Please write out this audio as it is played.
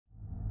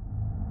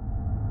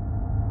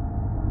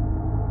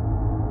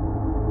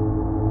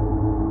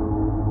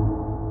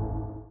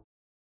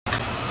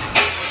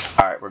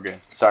good.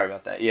 Sorry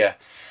about that. Yeah.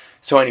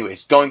 So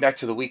anyways, going back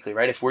to the weekly,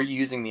 right? If we're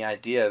using the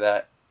idea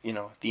that,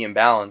 the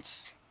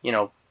imbalance,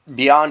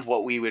 beyond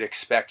what we would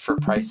expect for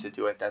price to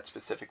do at that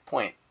specific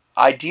point,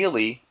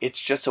 ideally,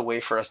 it's just a way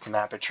for us to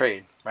map a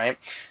trade, right?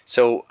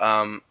 So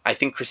I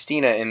think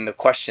Christina in the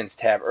questions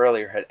tab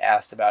earlier had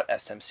asked about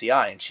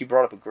SMCI, and she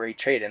brought up a great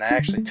trade, and I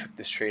actually took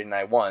this trade and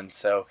I won.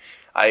 So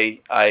I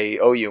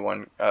owe you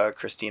one,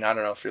 Christina. I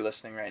don't know if you're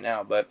listening right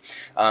now, but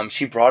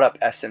she brought up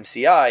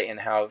SMCI and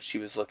how she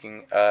was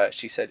looking.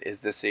 She said, "Is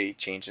this a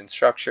change in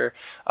structure?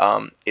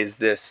 Is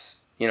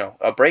this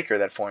a breaker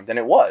that formed?" And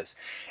it was,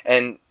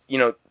 and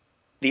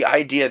the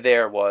idea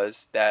there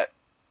was that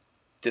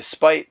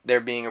despite there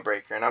being a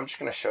breaker, and I'm just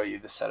going to show you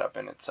the setup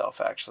in itself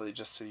actually,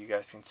 just so you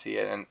guys can see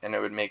it and it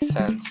would make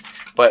sense.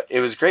 But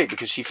it was great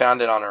because she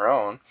found it on her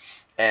own,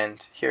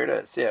 and here it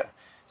is. Yeah.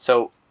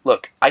 So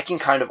look, I can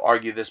kind of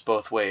argue this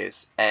both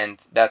ways, and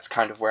that's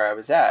kind of where I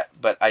was at.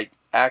 But I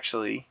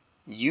actually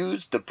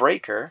used the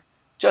breaker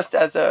just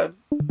as a,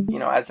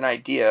 as an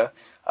idea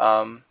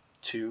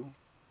to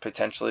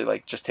potentially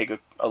like just take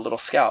a little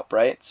scalp,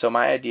 right? So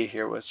my idea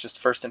here was just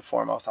first and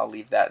foremost, I'll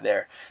leave that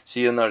there. So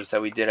you'll notice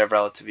that we did have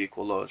relative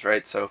equal lows,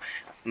 right? So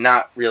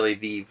not really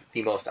the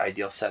most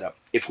ideal setup.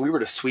 If we were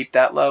to sweep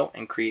that low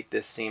and create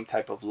this same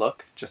type of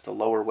look, just a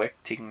lower wick,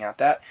 taking out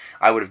that,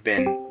 I would have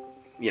been,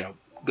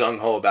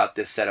 gung-ho about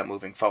this setup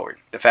moving forward.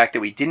 The fact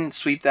that we didn't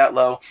sweep that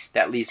low,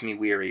 that leaves me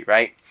weary,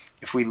 right?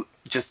 If we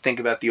just think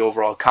about the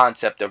overall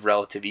concept of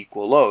relative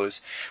equal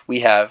lows,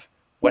 we have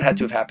what had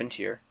to have happened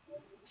here.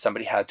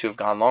 Somebody had to have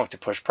gone long to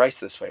push price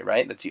this way,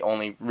 right? That's the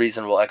only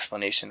reasonable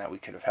explanation that we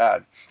could have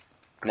had.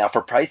 Now,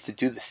 for price to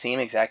do the same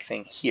exact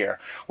thing here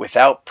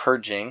without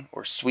purging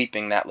or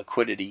sweeping that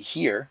liquidity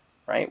here,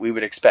 right, we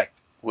would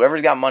expect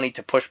whoever's got money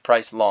to push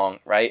price long,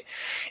 right,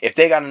 if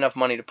they got enough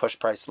money to push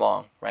price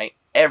long, right,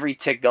 every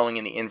tick going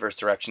in the inverse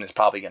direction is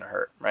probably going to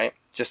hurt, right?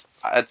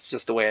 That's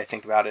just the way I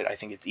think about it. I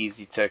think it's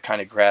easy to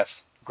kind of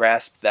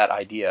grasp that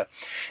idea.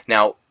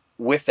 Now,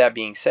 with that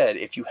being said,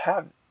 if you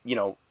have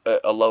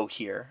a low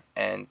here,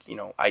 and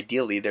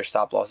ideally their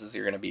stop losses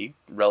are going to be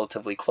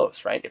relatively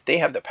close, right? If they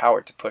have the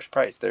power to push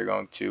price, they're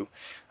going to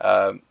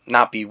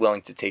not be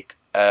willing to take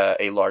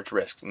a large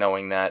risk,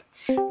 knowing that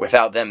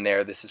without them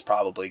there, this is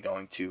probably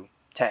going to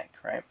tank,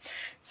 right?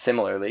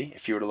 Similarly,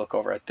 if you were to look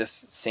over at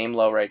this same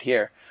low right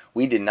here,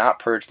 we did not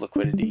purge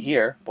liquidity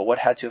here, but what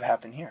had to have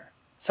happened here?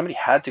 Somebody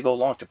had to go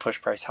long to push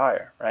price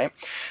higher, right?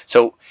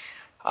 So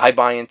I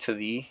buy into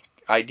the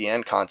idea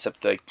and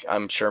concept, like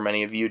I'm sure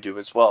many of you do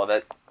as well,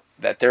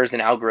 that there's an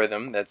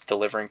algorithm that's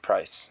delivering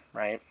price,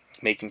 right?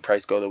 Making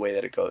price go the way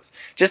that it goes.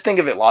 Just think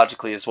of it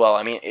logically as well.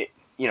 I mean,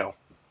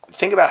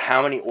 think about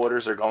how many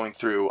orders are going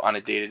through on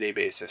a day-to-day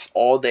basis,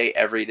 all day,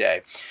 every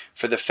day.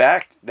 For the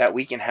fact that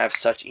we can have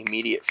such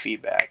immediate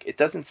feedback, it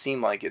doesn't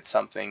seem like it's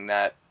something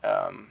that,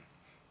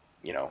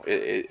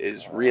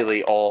 is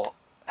really all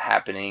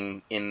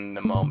happening in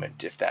the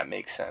moment, if that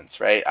makes sense,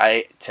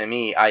 right? To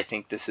me, I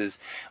think this is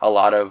a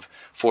lot of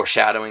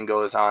foreshadowing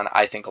goes on.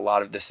 I think a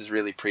lot of this is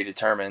really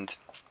predetermined,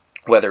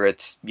 whether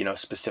it's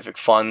specific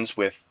funds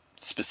with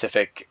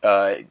specific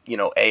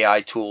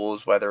AI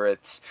tools, whether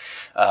it's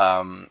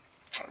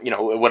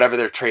whatever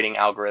their trading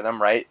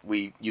algorithm, right?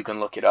 You can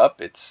look it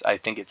up. I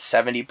think it's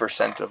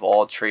 70% of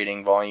all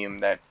trading volume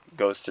that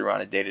goes through on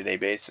a day-to-day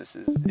basis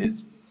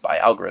is by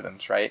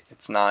algorithms, right?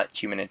 It's not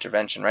human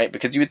intervention, right?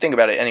 Because you would think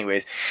about it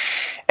anyways,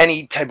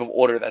 any type of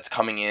order that's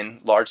coming in,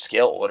 large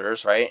scale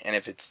orders, right? And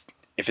if it's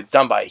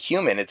done by a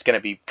human, it's going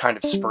to be kind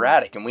of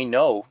sporadic. And we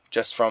know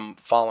just from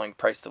following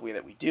price the way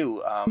that we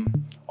do,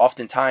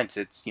 oftentimes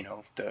it's,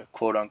 the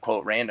quote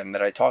unquote random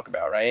that I talk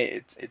about,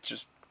 right? It's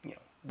just,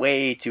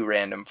 way too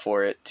random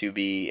for it to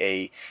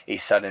be a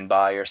sudden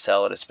buy or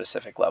sell at a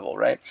specific level,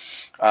 right?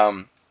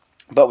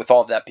 But with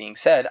all of that being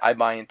said, I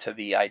buy into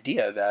the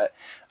idea that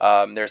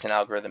there's an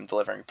algorithm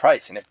delivering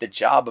price. And if the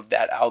job of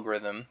that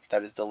algorithm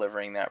that is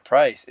delivering that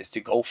price is to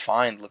go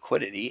find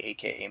liquidity,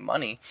 aka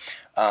money,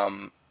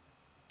 the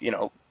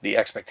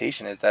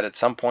expectation is that at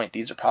some point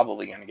these are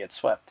probably going to get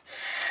swept.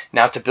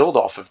 Now, to build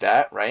off of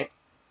that, right,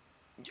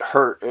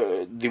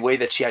 the way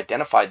that she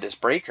identified this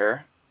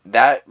breaker,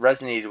 that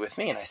resonated with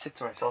me, and I said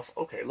to myself,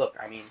 okay, look,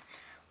 I mean,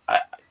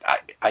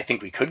 I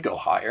think we could go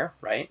higher,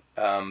 right?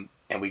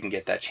 And we can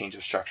get that change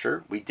of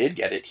structure. We did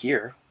get it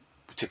here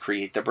to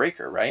create the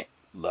breaker, right?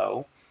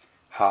 Low,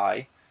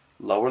 high,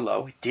 lower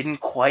low. It didn't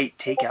quite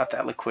take out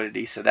that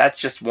liquidity, so that's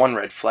just one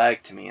red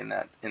flag to me in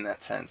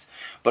that sense.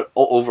 But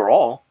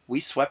overall, we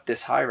swept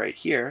this high right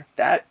here.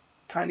 That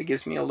kind of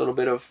gives me a little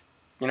bit of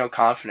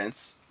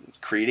confidence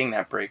creating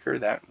that breaker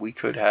that we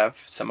could have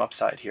some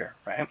upside here,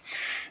 right?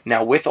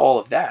 Now, with all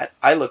of that,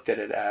 I looked at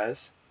it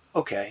as,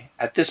 okay,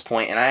 at this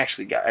point, and I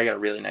got a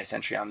really nice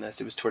entry on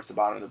this. It was towards the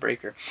bottom of the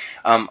breaker.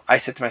 I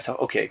said to myself,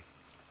 okay,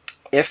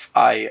 if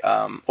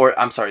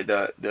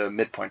the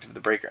midpoint of the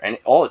breaker, and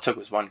all it took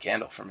was one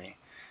candle for me,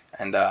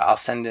 and I'll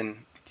send in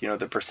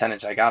the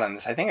percentage I got on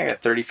this. I think I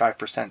got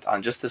 35%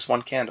 on just this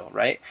one candle,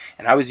 right?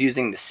 And I was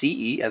using the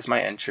CE as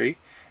my entry,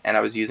 and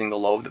I was using the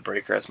low of the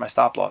breaker as my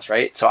stop loss,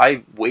 right? So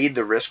I weighed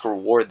the risk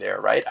reward there,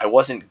 right? I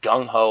wasn't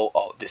gung-ho,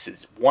 oh, this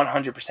is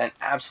 100%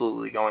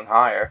 absolutely going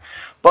higher,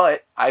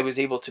 but I was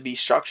able to be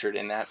structured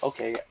in that,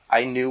 okay,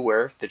 I knew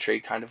where the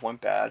trade kind of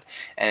went bad,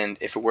 and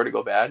if it were to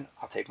go bad,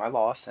 I'll take my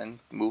loss and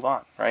move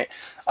on, right?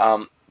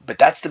 But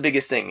that's the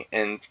biggest thing,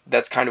 and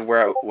that's kind of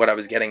where what I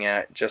was getting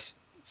at just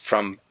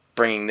from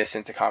bringing this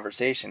into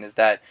conversation is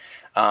that,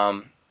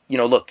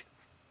 look,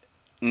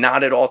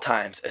 not at all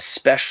times,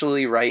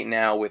 especially right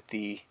now with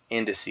the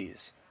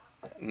indices,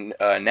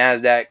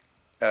 NASDAQ,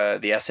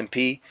 the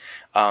S&P,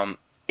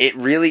 it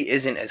really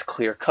isn't as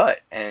clear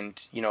cut.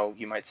 And,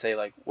 you might say,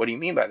 like, what do you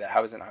mean by that?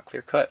 How is it not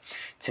clear cut?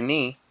 To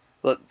me,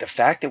 look, the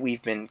fact that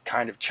we've been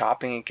kind of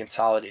chopping and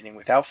consolidating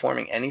without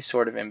forming any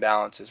sort of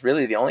imbalances,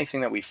 really the only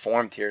thing that we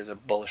formed here is a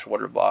bullish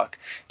order block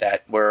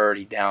that we're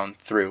already down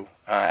through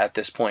at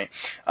this point.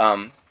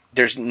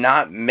 There's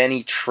not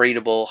many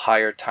tradable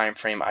higher time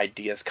frame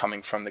ideas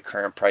coming from the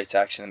current price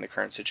action in the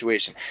current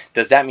situation.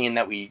 Does that mean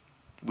that we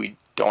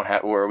don't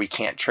have, or we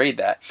can't trade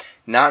that?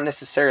 Not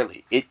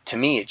necessarily. To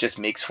me, it just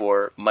makes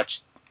for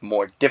much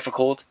more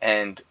difficult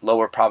and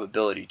lower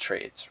probability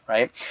trades,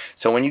 right?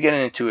 So when you get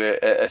into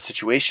a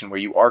situation where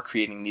you are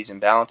creating these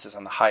imbalances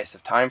on the highest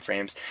of time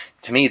frames,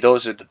 to me,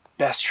 those are the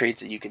best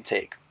trades that you can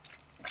take.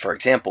 For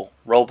example,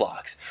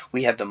 Roblox.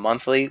 We had the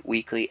monthly,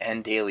 weekly,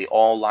 and daily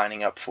all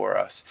lining up for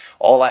us.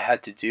 All I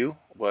had to do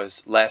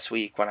was last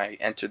week when I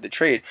entered the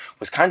trade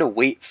was kind of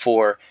wait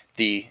for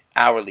the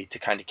hourly to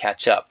kind of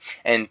catch up.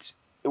 And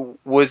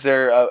was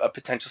there a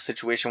potential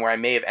situation where I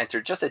may have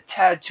entered just a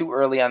tad too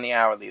early on the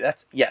hourly?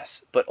 That's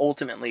yes, but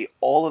ultimately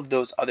all of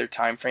those other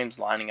time frames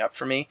lining up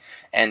for me,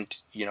 and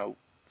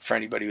for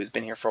anybody who's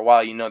been here for a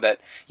while, you know that,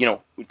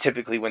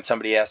 typically when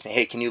somebody asks me,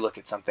 hey, can you look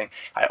at something?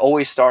 I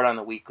always start on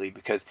the weekly,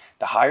 because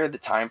the higher the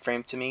time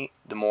frame to me,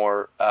 the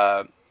more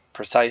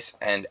precise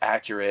and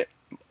accurate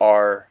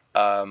our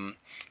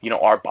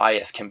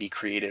bias can be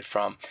created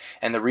from.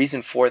 And the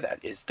reason for that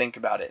is, think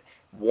about it.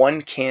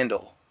 One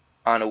candle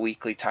on a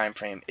weekly time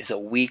frame is a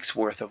week's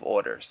worth of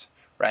orders,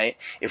 right?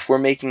 If we're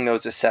making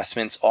those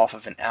assessments off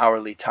of an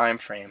hourly time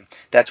frame,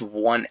 that's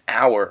 1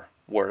 hour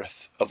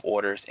worth of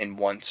orders in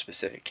one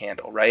specific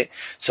candle, right?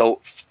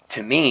 So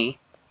to me,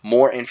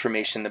 more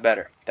information the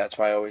better. That's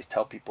why I always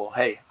tell people,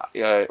 hey,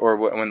 or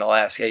when they'll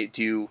ask, hey,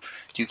 do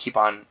you keep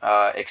on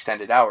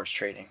extended hours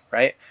trading,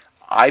 right?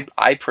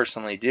 I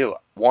personally do.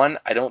 One,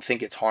 I don't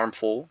think it's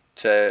harmful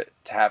to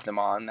have them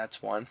on.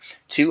 That's one.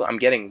 Two, I'm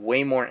getting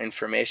way more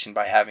information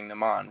by having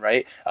them on,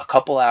 right? A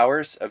couple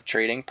hours of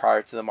trading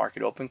prior to the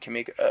market open can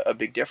make a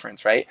big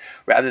difference, right?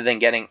 Rather than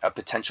getting a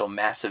potential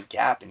massive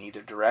gap in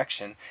either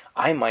direction,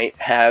 I might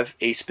have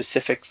a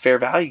specific fair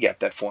value gap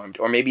that formed,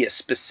 or maybe a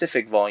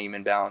specific volume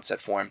imbalance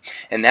that formed.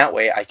 And that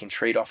way I can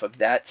trade off of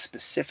that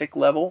specific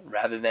level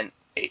rather than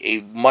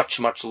a much,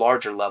 much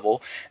larger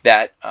level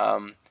that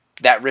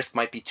that risk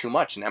might be too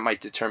much, and that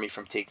might deter me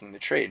from taking the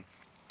trade.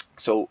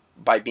 So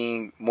by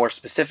being more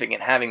specific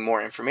and having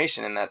more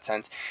information in that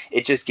sense,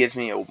 it just gives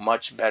me a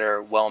much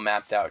better, well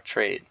mapped out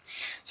trade.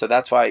 So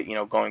that's why,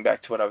 going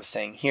back to what I was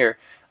saying here,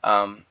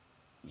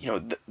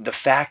 the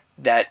fact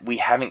that we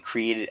haven't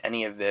created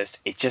any of this,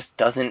 it just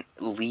doesn't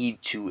lead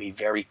to a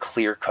very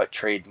clear cut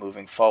trade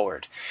moving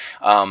forward.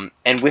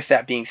 And with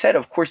that being said,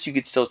 of course you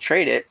could still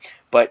trade it,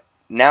 but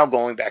now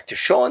going back to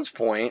Sean's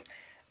point,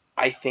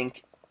 I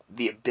think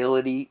the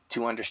ability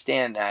to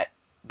understand that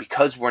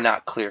because we're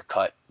not clear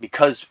cut,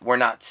 because we're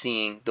not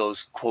seeing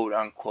those quote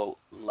unquote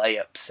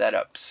layup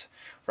setups,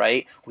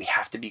 right? We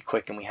have to be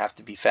quick and we have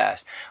to be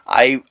fast.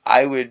 I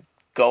would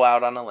go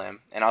out on a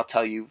limb, and I'll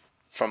tell you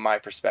from my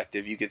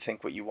perspective, you could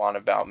think what you want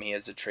about me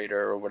as a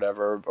trader or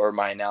whatever, or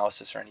my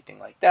analysis or anything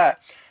like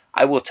that.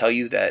 I will tell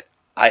you that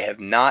I have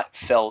not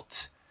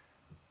felt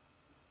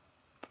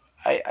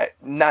I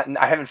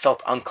haven't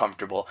felt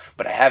uncomfortable,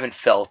 but I haven't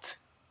felt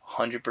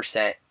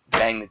 100%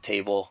 bang the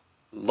table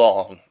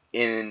long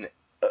in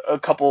a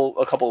couple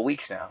of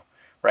weeks now,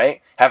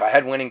 right? Have I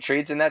had winning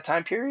trades in that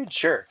time period?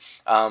 Sure.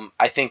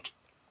 I think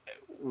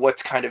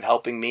what's kind of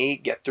helping me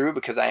get through,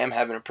 because I am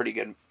having a pretty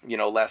good,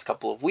 last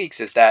couple of weeks,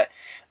 is that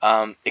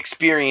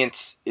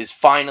experience is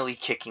finally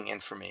kicking in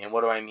for me. And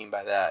what do I mean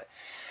by that?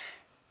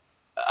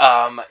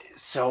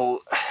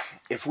 So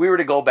if we were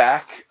to go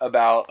back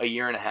about a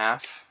year and a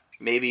half,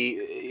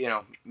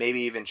 maybe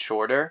even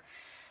shorter,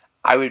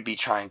 I would be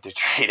trying to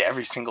trade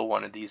every single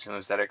one of these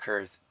moves that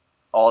occurs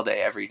all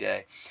day, every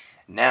day.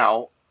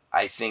 Now,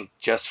 I think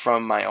just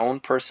from my own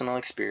personal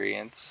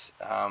experience,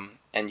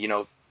 and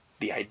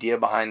the idea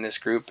behind this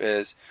group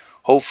is,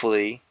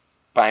 hopefully,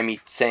 by me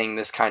saying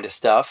this kind of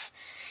stuff,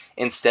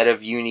 instead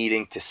of you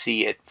needing to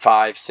see it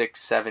 5,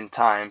 6, 7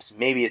 times,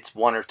 maybe it's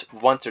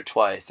once or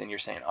twice, and you're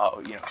saying,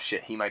 oh,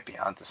 shit, he might be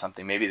onto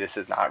something. Maybe this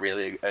is not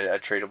really a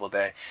tradable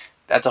day.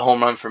 That's a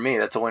home run for me.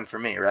 That's a win for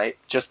me, right?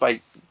 Just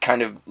by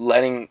kind of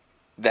letting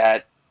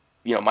that,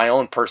 my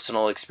own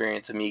personal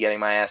experience of me getting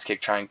my ass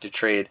kicked trying to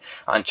trade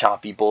on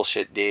choppy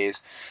bullshit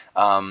days,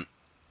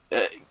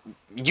 uh,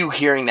 you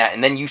hearing that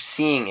and then you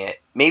seeing it,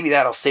 maybe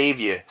that'll save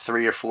you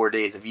 3 or 4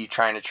 days of you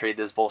trying to trade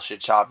this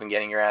bullshit shop and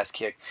getting your ass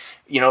kicked.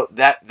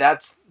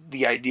 That's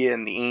the idea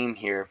and the aim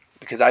here,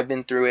 because I've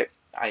been through it.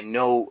 I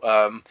know,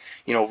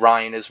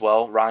 Ryan as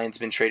well. Ryan's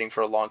been trading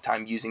for a long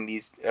time using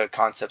these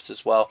concepts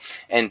as well.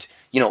 And,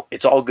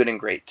 it's all good and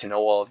great to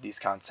know all of these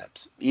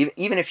concepts.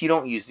 Even if you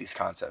don't use these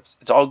concepts,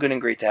 it's all good and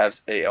great to have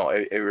a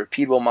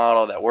repeatable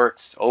model that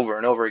works over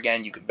and over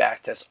again. You can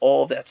backtest.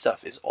 All of that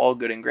stuff is all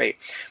good and great.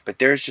 But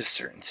there's just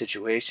certain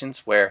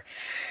situations where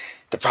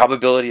the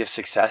probability of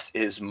success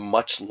is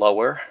much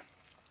lower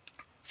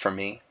for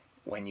me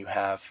when you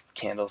have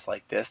candles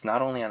like this,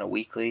 not only on a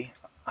weekly,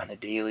 on a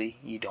daily.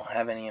 You don't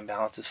have any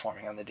imbalances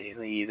forming on the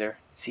daily either.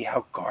 See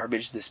how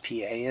garbage this PA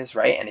is,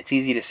 right? And it's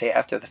easy to say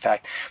after the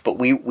fact, but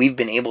we've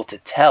been able to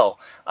tell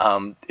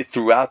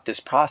throughout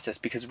this process,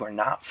 because we're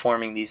not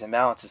forming these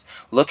imbalances.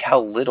 Look how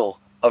little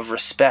of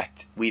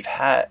respect we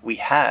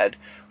had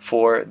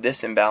for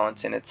this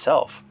imbalance in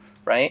itself,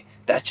 right?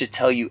 That should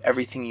tell you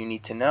everything you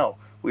need to know.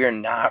 We are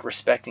not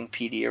respecting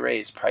PD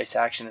arrays. Price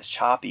action is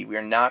choppy. We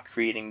are not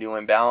creating new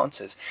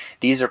imbalances.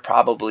 These are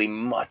probably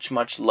much,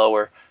 much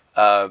lower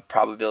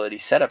probability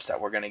setups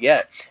that we're going to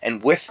get.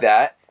 And with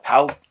that,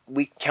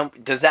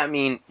 does that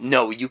mean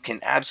no, you can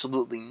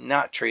absolutely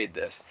not trade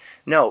this?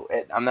 No,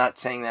 I'm not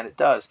saying that it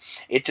does.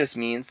 It just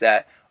means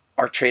that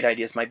our trade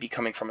ideas might be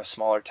coming from a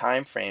smaller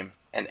time frame,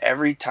 and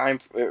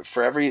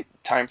for every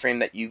time frame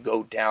that you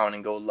go down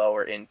and go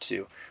lower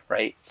into,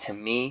 right, to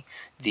me,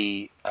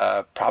 the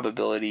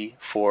probability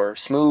for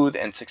smooth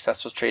and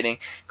successful trading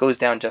goes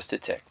down just a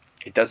tick.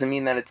 It doesn't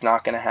mean that it's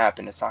not going to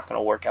happen. It's not going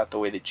to work out the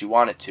way that you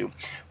want it to.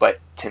 But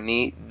to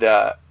me,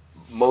 the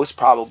most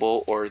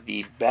probable or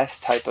the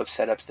best type of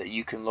setups that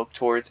you can look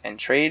towards and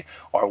trade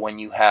are when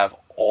you have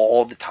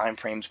all the time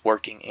frames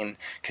working in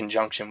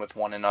conjunction with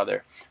one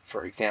another.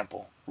 For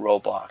example,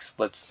 roadblocks.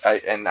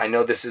 I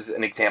know this is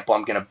an example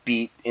I'm going to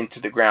beat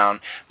into the ground,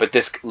 but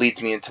this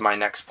leads me into my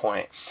next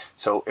point.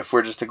 So if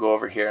we're just to go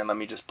over here, and let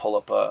me just pull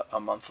up a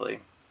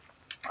monthly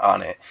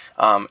on it,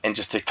 and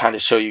just to kind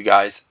of show you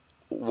guys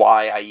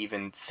why I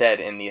even said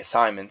in the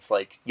assignments,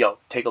 like, yo,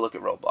 take a look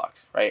at roadblocks,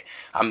 right?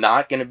 I'm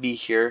not going to be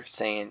here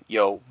saying,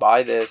 yo,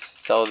 buy this,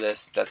 sell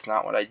this. That's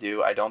not what I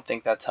do. I don't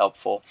think that's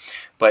helpful.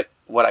 But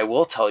what I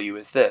will tell you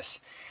is this,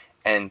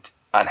 and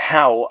on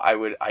how I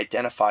would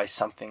identify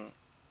something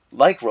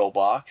like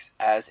roadblocks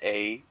as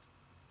a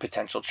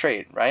potential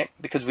trade, right?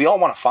 Because we all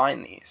want to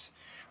find these,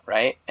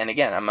 right? And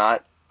again, I'm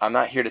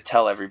not here to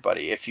tell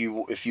everybody. If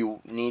you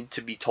need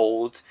to be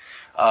told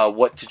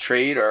what to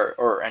trade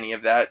or any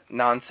of that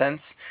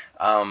nonsense,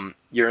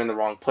 you're in the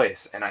wrong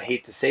place. And I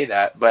hate to say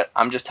that, but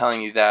I'm just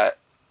telling you that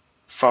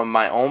from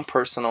my own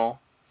personal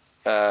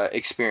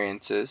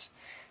experiences,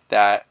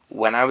 that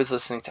when I was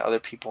listening to other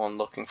people and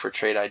looking for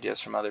trade ideas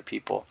from other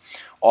people,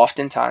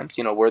 oftentimes,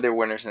 were there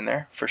winners in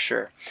there? For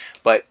sure.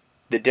 But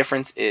the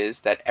difference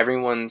is that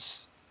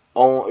everyone's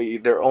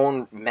their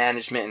own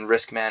management and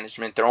risk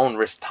management, their own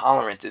risk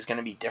tolerance is going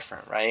to be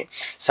different, right?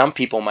 Some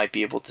people might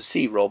be able to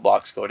see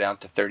roadblocks go down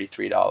to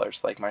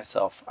 $33, like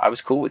myself. I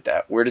was cool with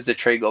that. Where does the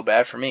trade go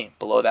bad for me?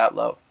 Below that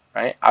low,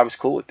 right? I was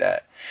cool with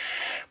that.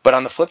 But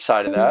on the flip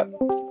side of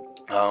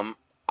that,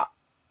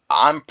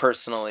 I'm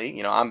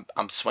personally,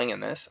 I'm swinging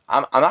this.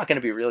 I'm not going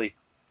to be really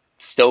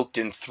stoked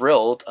and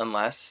thrilled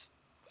unless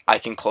I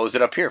can close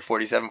it up here,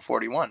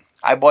 47.41.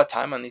 I bought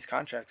time on these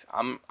contracts.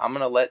 I'm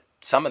gonna let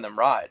some of them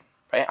ride,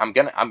 right? I'm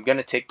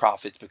gonna take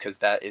profits, because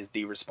that is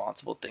the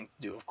responsible thing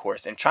to do, of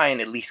course, and try and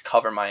at least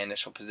cover my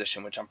initial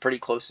position, which I'm pretty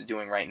close to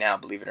doing right now,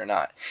 believe it or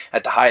not.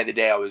 At the high of the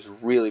day, I was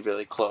really,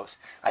 really close.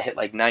 I hit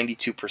like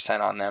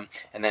 92% on them,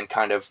 and then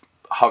kind of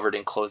hovered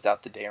and closed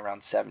out the day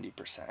around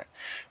 70%,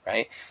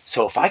 right?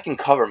 So if I can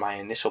cover my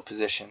initial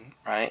position,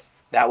 right,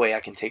 that way I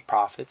can take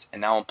profits,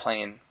 and now I'm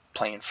playing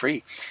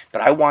free.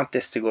 But I want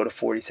this to go to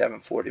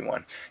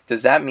 47.41.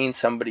 Does that mean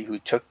somebody who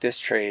took this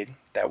trade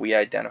that we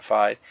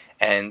identified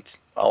and,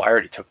 I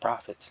already took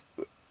profits,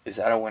 is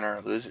that a winner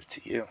or loser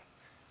to you?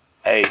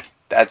 Hey,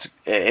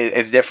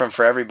 it's different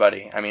for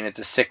everybody. I mean, it's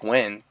a sick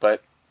win,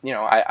 but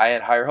I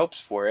had higher hopes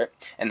for it,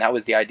 and that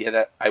was the idea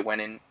that I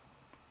went in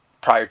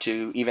prior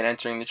to even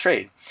entering the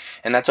trade.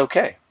 And that's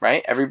okay,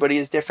 right? Everybody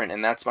is different,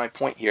 and that's my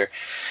point here,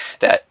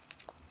 that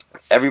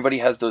everybody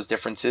has those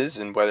differences,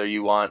 and whether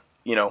you want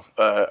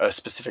a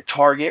specific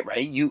target,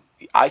 right?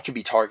 I could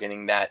be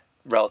targeting that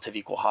relative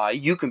equal high.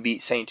 You can be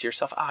saying to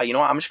yourself, I'm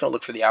just going to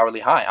look for the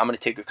hourly high. I'm going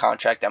to take a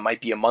contract that might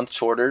be a month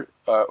shorter,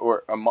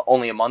 or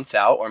only a month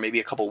out, or maybe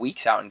a couple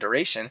weeks out in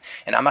duration,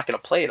 and I'm not going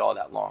to play it all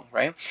that long,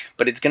 right?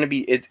 But it's going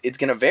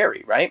to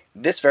vary, right?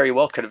 This very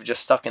well could have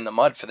just stuck in the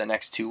mud for the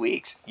next 2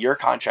 weeks. Your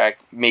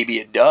contract may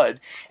be a dud,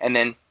 and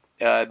then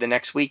the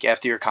next week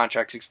after your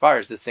contract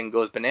expires, this thing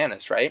goes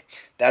bananas, right?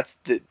 That's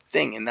the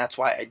thing, and that's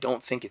why I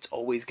don't think it's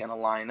always going to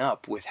line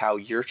up with how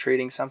you're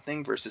trading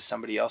something versus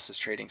somebody else is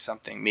trading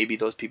something. Maybe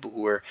those people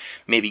who are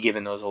maybe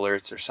given those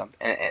alerts or something,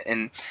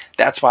 and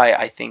that's why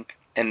I think,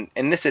 and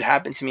this had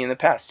happened to me in the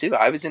past too.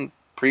 I was in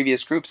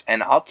previous groups,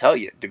 and I'll tell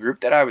you, the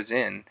group that I was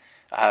in,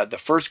 The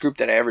first group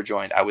that I ever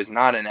joined, I was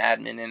not an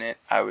admin in it.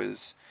 I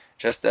was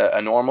just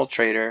a normal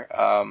trader.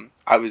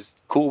 I was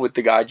cool with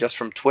the guy just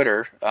from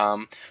Twitter,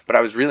 but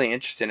I was really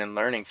interested in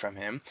learning from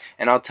him.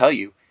 And I'll tell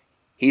you,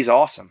 he's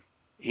awesome.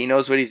 He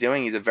knows what he's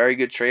doing. He's a very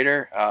good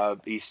trader.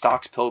 He's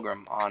Stocks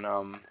Pilgrim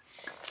on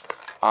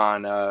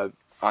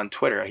on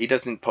Twitter. He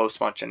doesn't post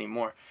much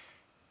anymore.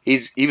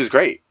 He was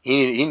great.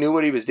 He knew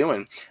what he was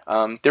doing.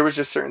 There was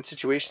just certain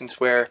situations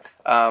where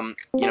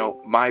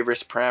my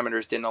risk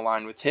parameters didn't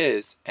align with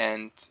his,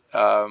 and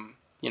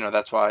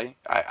that's why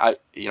I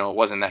it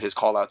wasn't that his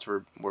callouts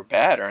were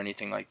bad or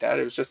anything like that.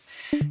 It was just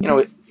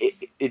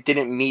it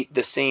didn't meet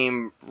the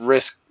same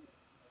risk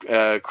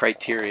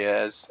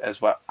criteria as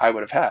what I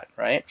would have had,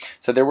 right?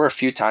 So there were a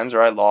few times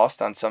where I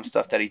lost on some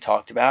stuff that he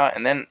talked about,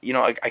 and then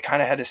I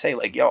kind of had to say,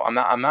 like, yo,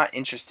 I'm not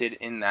interested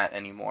in that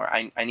anymore.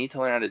 I need to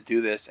learn how to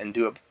do this and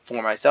do it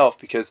for myself,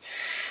 because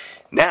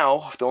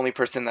now the only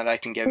person that I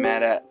can get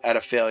mad at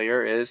a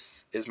failure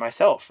is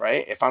myself,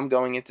 right? If I'm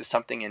going into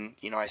something, and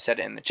I said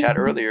it in the chat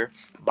earlier,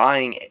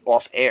 buying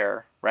off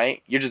air,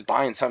 right? You're just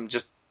buying something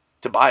just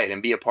to buy it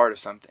and be a part of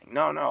something.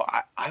 No,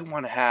 I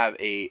want to have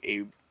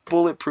a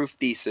bulletproof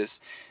thesis.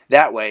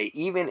 That way,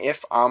 even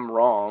if I'm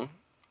wrong,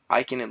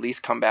 I can at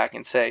least come back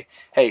and say,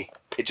 hey,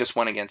 it just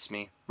went against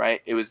me,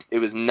 right? It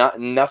was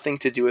nothing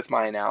to do with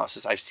my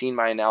analysis. I've seen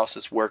my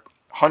analysis work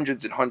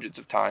hundreds and hundreds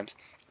of times.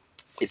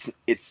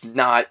 It's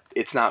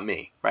not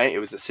me, right? It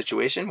was a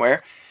situation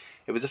where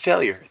it was a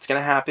failure. It's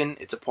gonna happen.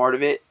 It's a part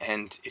of it.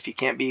 And if you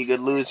can't be a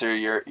good loser,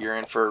 you're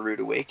in for a rude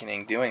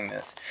awakening doing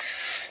this.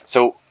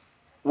 So,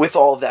 with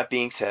all of that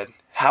being said,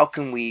 how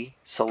can we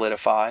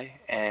solidify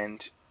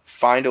and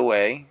find a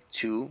way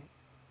to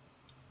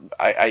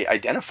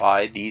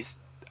identify the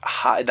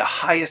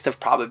highest of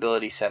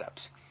probability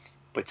setups,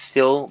 but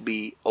still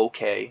be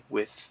okay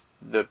with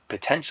the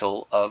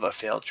potential of a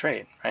failed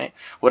trade, right?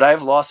 Would I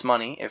have lost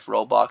money if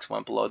Roblox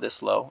went below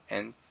this low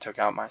and took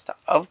out my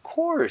stuff? Of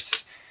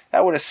course.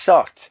 That would have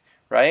sucked,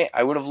 right?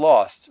 I would have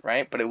lost,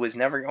 right? But it was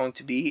never going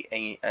to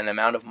be an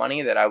amount of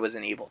money that I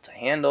wasn't able to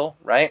handle,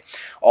 right?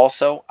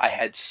 Also, I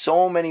had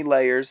so many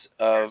layers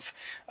of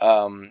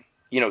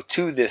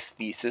to this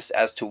thesis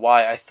as to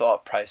why I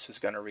thought price was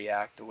going to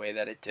react the way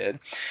that it did.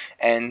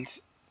 And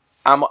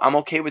I'm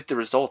okay with the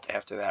result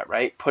after that,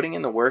 right? Putting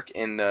in the work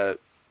in the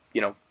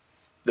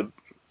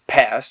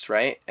past,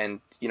 right? And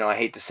I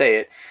hate to say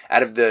it,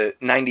 out of the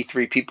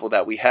 93 people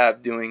that we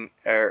have doing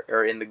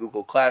or in the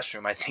Google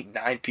Classroom, I think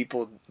 9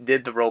 people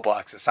did the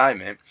Roblox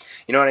assignment.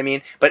 You know what I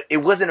mean? But it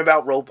wasn't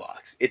about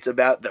Roblox. It's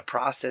about the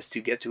process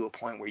to get to a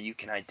point where you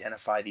can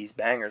identify these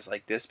bangers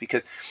like this,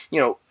 because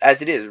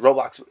as it is,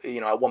 Roblox,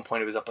 at one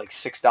point it was up like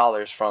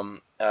 $6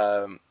 from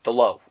the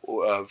low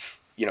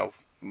of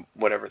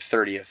whatever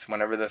 30th,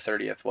 whenever the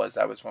 30th was.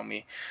 That was when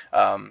we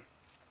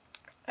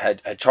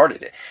had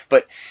charted it.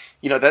 But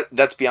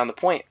that's beyond the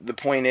point. The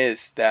point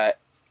is that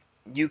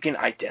you can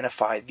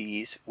identify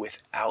these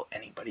without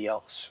anybody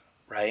else,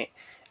 right?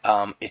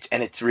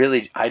 It's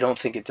really, I don't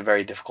think it's a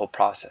very difficult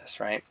process,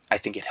 right? I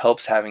think it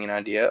helps having an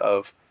idea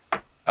of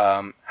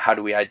how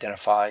do we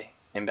identify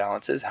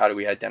imbalances, how do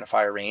we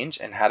identify a range,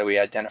 and how do we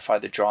identify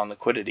the draw on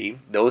liquidity.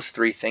 Those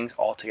 3 things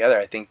all together,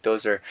 I think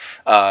those are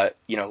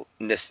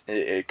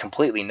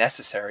completely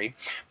necessary.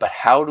 But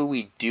how do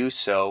we do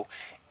so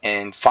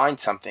and find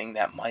something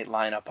that might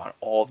line up on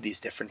all of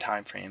these different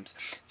time frames?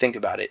 Think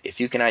about it.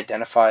 If you can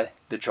identify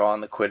the draw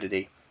on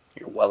liquidity,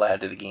 you're well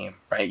ahead of the game,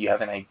 right? You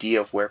have an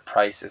idea of where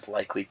price is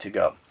likely to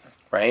go,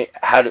 right?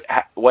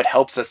 What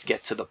helps us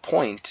get to the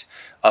point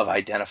of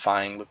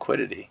identifying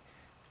liquidity?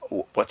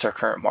 What's our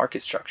current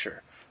market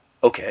structure?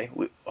 Okay,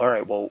 all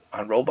right, well,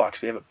 on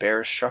Roblox we have a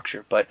bearish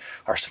structure, but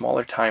our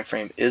smaller time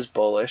frame is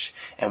bullish,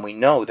 and we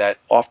know that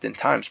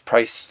oftentimes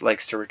price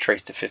likes to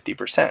retrace to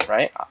 50%,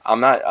 right? I'm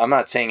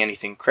not saying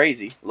anything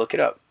crazy. Look it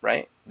up,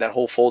 right? That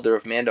whole folder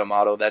of Mando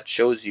model that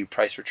shows you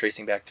price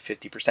retracing back to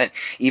 50%,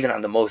 even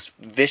on the most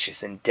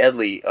vicious and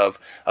deadly of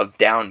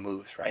down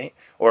moves, right?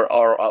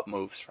 Or up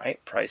moves,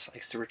 right? Price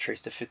likes to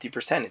retrace to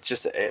 50%. It's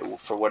just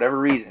for whatever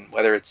reason,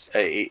 whether it's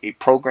a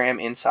program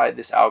inside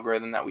this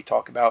algorithm that we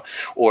talk about,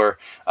 or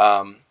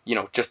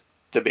just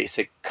the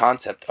basic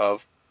concept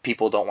of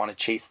people don't want to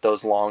chase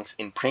those longs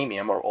in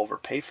premium or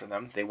overpay for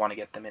them. They want to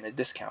get them in a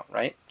discount,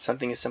 right?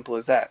 Something as simple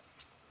as that.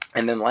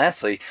 And then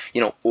lastly,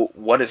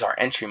 what is our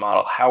entry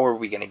model? How are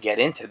we going to get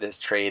into this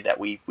trade that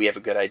we have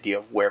a good idea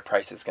of where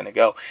price is going to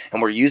go?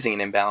 And we're using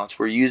an imbalance.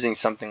 We're using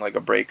something like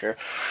a breaker.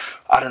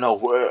 I don't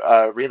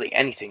know, really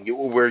anything.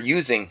 We're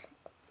using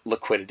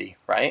liquidity,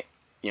 right?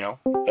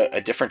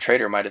 A different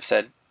trader might have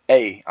said,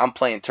 hey, I'm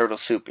playing turtle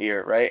soup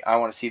here, right? I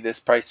want to see this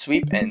price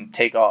sweep and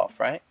take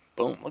off, right?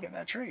 Boom, look at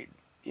that trade.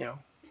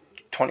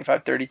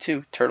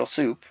 25.32 turtle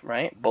soup,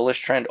 right?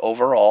 Bullish trend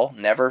overall,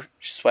 never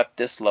swept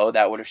this low.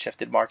 That would have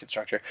shifted market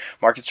structure.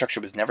 Market structure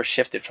was never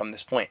shifted from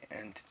this point,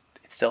 and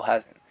it still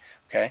hasn't.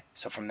 Okay,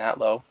 so from that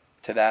low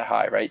to that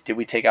high, right? Did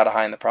we take out a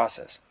high in the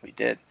process? We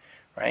did,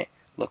 right?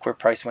 Look where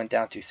price went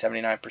down to,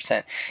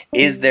 79%.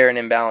 Is there an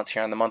imbalance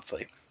here on the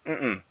monthly?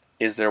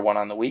 Is there one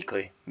on the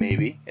weekly?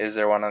 Maybe. Is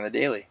there one on the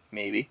daily?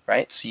 Maybe,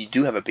 right? So you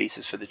do have a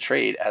basis for the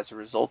trade as a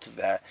result of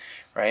that,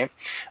 right?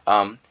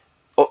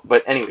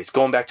 But anyways,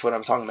 going back to what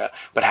I'm talking about,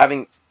 but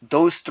having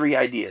those three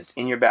ideas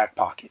in your back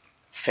pocket,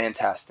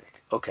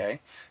 fantastic. Okay,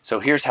 so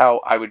here's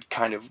how I would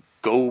kind of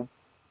go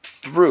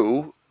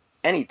through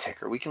any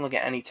ticker. We can look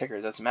at any ticker,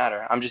 it doesn't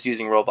matter. I'm just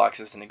using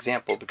Roblox as an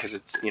example because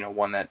it's, you know,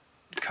 one that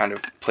kind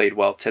of played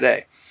well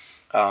today.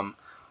 But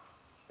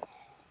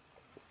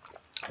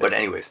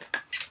anyways,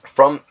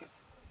 from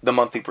the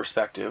monthly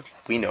perspective,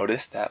 we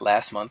noticed that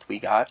last month we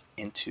got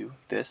into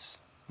this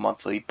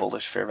monthly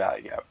bullish fair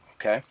value gap.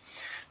 Okay,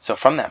 so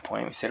from that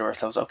point, we say to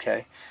ourselves,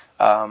 okay,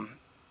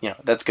 you know,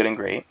 that's good and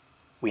great.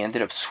 We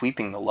ended up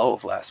sweeping the low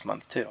of last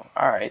month too.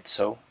 All right,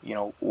 so, you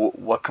know,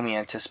 what can we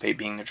anticipate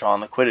being the draw on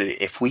liquidity?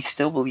 If we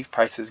still believe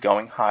price is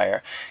going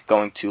higher,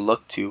 going to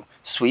look to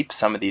sweep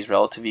some of these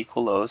relative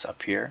equal lows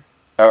up here,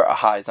 or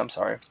highs, I'm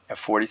sorry, at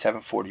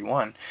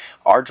 47.41,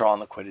 our draw on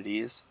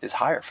liquidity is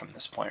higher from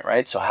this point,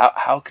 right? So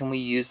how can we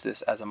use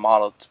this as a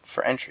model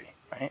for entry,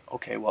 right?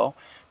 Okay, well,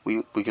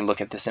 we can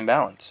look at this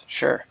imbalance,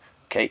 sure.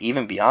 Okay,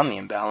 even beyond the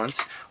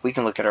imbalance, we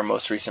can look at our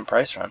most recent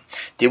price run.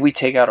 Did we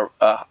take out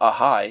a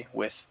high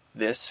with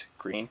this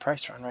green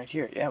price run right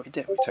here? Yeah, we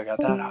did. We took out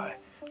that high.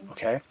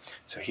 Okay,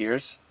 so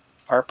here's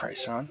our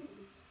price run.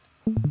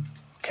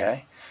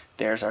 Okay,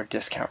 there's our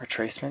discount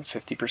retracement,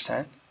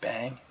 50%,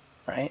 bang,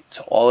 right?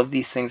 So all of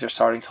these things are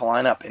starting to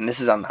line up, and this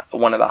is on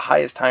one of the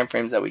highest time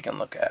frames that we can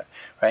look at,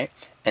 right?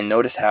 And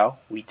notice how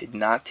we did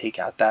not take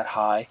out that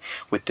high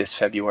with this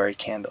February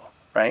candle,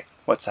 right?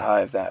 What's the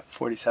high of that?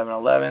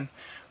 47.11.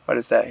 What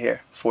is that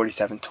here?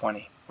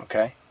 47.20.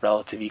 Okay,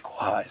 relative equal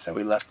highs that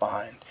we left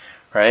behind,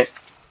 right?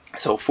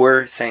 So if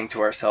we're saying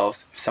to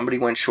ourselves, if somebody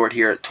went short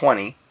here at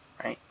 20,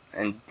 right,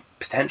 and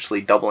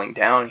potentially doubling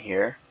down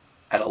here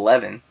at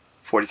 11,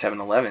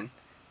 47.11,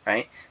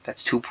 right,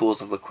 that's two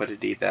pools of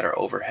liquidity that are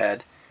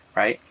overhead,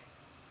 right,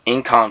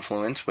 in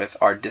confluence with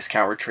our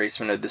discount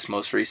retracement of this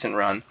most recent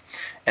run,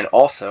 and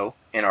also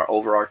in our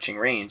overarching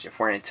range. If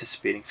we're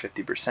anticipating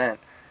 50%,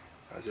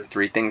 those are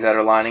three things that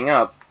are lining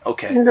up.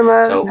 Okay,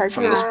 so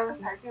from this,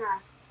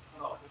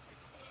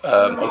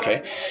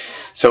 okay,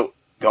 so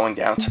going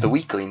down to the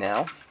weekly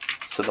now.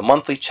 So the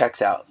monthly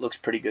checks out, looks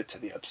pretty good to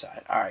the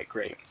upside. All right,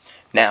 great.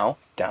 Now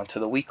down to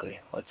the weekly.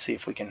 Let's see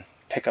if we can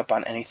pick up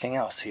on anything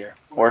else here,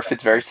 or if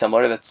it's very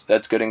similar,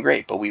 that's good and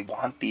great. But we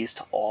want these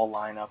to all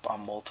line up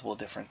on multiple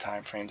different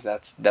time frames.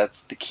 That's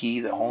the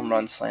key, the home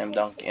run slam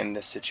dunk in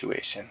this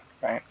situation,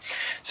 right?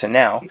 So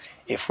now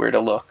if we're to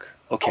look,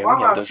 okay,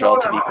 we have those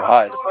relative equal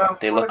highs.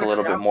 They look a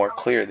little bit more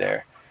clear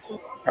there.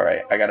 All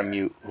right, I gotta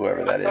mute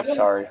whoever that is.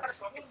 Sorry.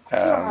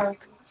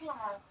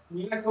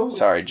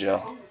 Sorry,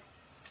 Jill.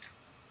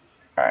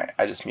 Alright,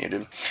 I just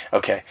muted.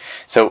 Okay,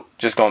 so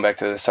just going back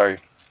to this, sorry.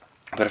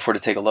 But if we're to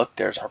take a look,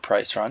 there's our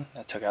price run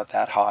that took out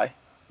that high,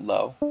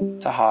 low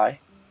to high.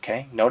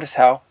 Okay, notice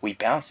how we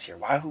bounced here.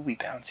 Why would we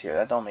bounce here?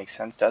 That don't make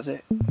sense, does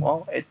it?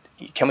 Well,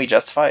 can we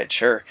justify it?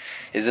 Sure.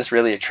 Is this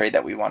really a trade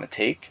that we want to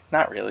take?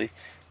 Not really.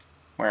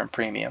 We're in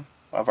premium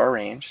of our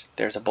range.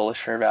 There's a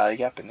bullish fair value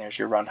gap, and there's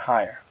your run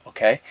higher.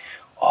 Okay.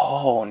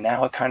 Oh,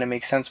 now it kind of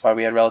makes sense why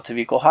we had relative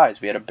equal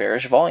highs. We had a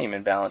bearish volume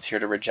imbalance here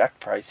to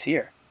reject price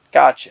here.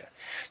 Gotcha.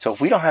 So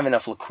if we don't have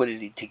enough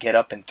liquidity to get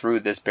up and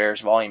through this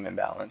bearish volume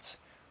imbalance,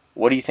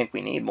 what do you think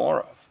we need more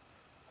of?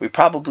 We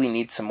probably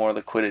need some more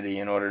liquidity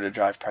in order to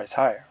drive price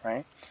higher,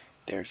 right?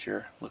 There's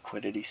your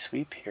liquidity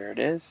sweep. Here it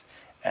is.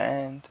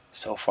 And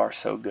so far,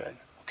 so good.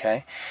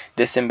 Okay.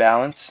 This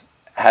imbalance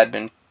had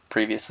been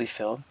previously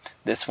filled.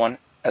 This one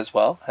as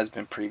well has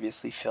been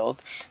previously filled.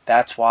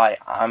 That's why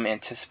I'm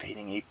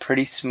anticipating a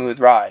pretty smooth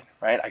ride,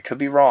 right? I could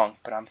be wrong,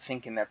 but I'm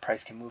thinking that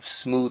price can move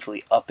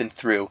smoothly up and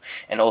through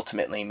and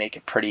ultimately make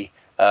a pretty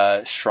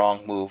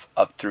strong move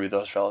up through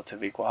those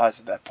relative equal highs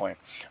at that point.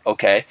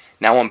 Okay,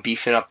 now I'm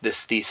beefing up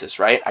this thesis,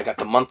 right? I got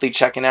the monthly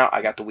checking out,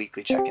 I got the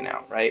weekly checking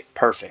out, right?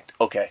 Perfect.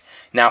 Okay,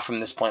 now from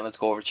this point, let's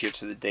go over here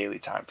to the daily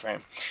time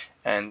frame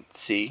and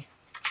see,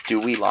 do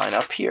we line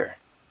up here?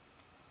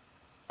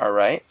 All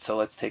right, so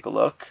let's take a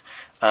look.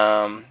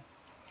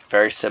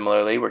 Very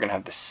similarly, we're going to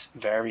have this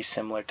very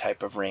similar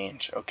type of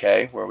range,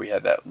 okay, where we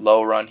had that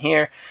low run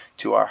here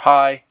to our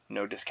high,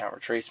 no discount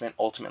retracement.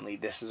 Ultimately,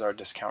 this is our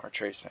discount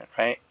retracement,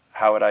 right?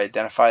 How would I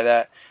identify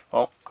that?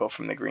 Well, go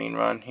from the green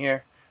run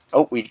here.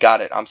 Oh, we got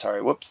it. I'm sorry.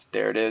 Whoops.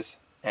 There it is.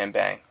 And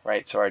bang,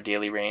 right? So our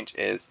daily range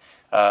is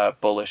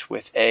bullish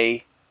with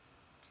a,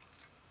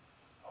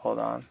 hold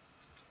on,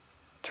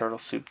 turtle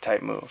soup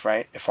type move,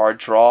 right? If our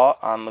draw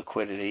on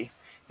liquidity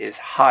is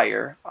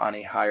higher on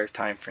a higher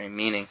time frame,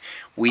 meaning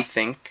we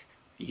think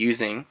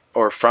using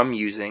or from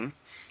using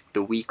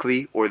the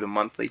weekly or the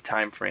monthly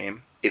time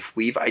frame, if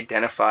we've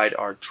identified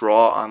our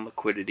draw on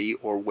liquidity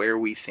or where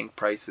we think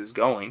price is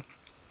going,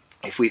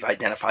 if we've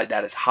identified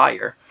that as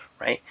higher,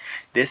 right,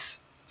 this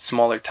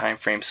smaller time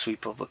frame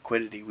sweep of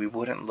liquidity, we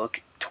wouldn't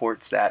look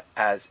towards that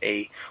as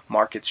a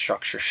market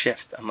structure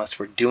shift unless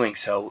we're doing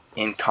so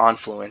in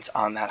confluence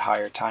on that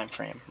higher time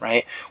frame,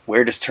 right?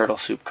 Where does turtle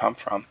soup come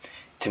from?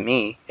 to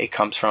me, it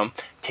comes from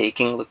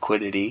taking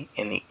liquidity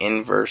in the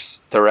inverse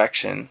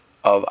direction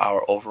of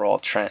our overall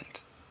trend,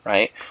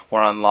 right?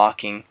 We're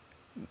unlocking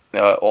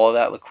all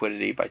that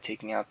liquidity by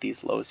taking out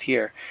these lows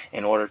here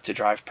in order to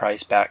drive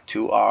price back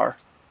to our,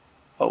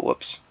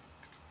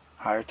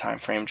 higher time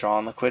frame draw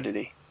on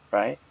liquidity,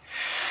 right?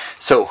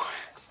 So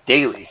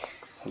daily,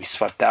 we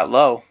swept that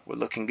low. We're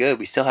looking good.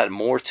 We still had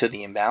more to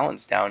the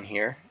imbalance down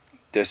here.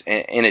 This,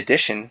 in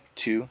addition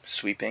to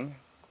sweeping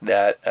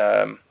that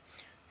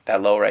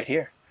that low right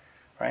here,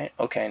 right?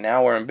 Okay,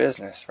 now we're in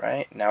business,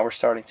 right? Now we're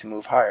starting to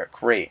move higher.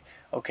 Great.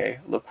 Okay,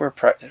 look where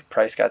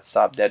price got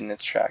stopped dead in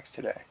its tracks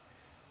today.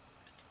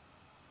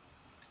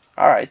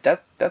 All right,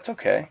 that's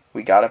okay.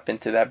 We got up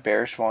into that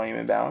bearish volume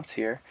imbalance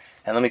here,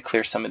 and let me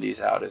clear some of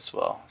these out as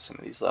well, some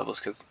of these levels,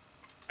 because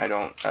I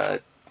don't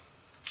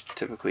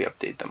typically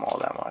update them all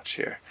that much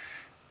here.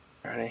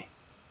 Ready?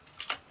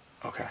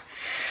 Okay.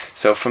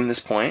 So from this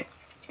point,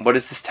 what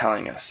is this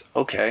telling us?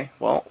 Okay,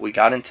 well, we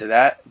got into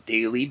that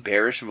daily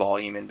bearish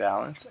volume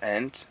imbalance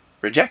and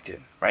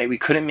rejected, right? We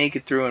couldn't make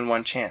it through in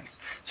one chance.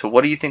 So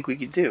what do you think we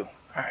could do?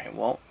 All right,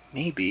 well,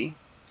 maybe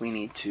we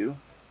need to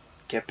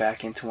get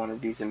back into one of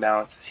these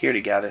imbalances here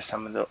to gather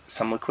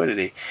some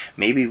liquidity.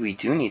 Maybe we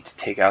do need to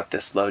take out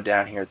this low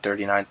down here at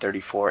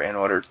 39.34 in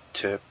order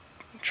to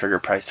trigger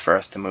price for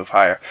us to move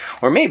higher.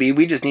 Or maybe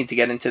we just need to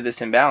get into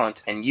this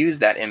imbalance and use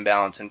that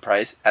imbalance in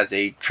price as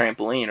a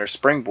trampoline or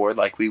springboard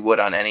like we would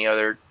on any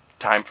other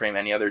time frame,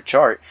 any other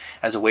chart,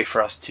 as a way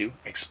for us to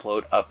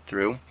explode up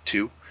through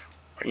to,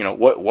 you know,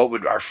 what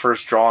would our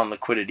first draw on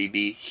liquidity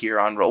be here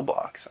on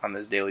Roblox on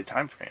this daily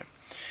time frame.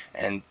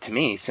 And to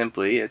me,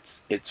 simply,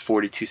 it's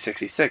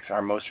 42.66,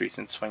 our most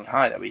recent swing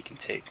high that we can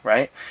take,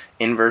 right?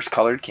 Inverse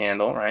colored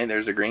candle, right?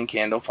 There's a green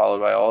candle followed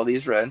by all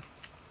these red.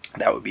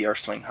 That would be our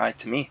swing high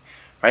to me,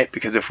 right?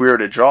 Because if we were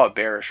to draw a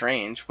bearish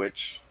range,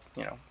 which,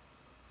 you know,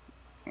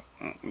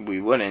 we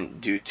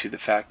wouldn't due to the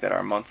fact that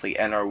our monthly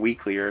and our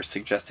weekly are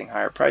suggesting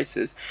higher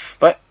prices,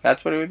 but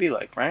that's what it would be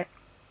like, right?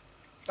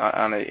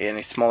 In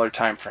a smaller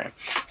time frame.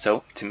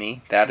 So to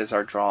me, that is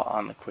our draw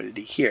on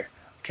liquidity here.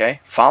 Okay,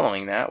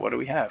 following that, what do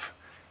we have?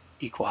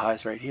 Equal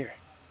highs right here.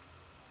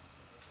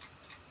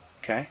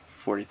 Okay,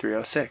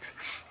 43.06.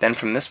 Then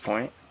from this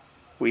point,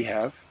 we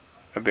have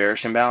a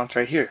bearish imbalance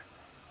right here.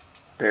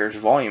 Bearish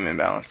volume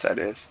imbalance, that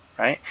is,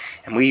 right?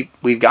 And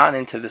we've gotten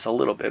into this a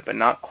little bit, but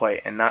not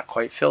quite, and not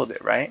quite filled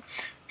it, right?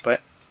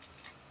 But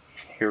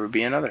here would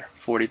be another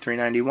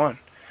 43.91.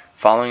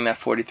 Following that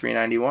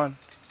 43.91,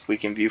 we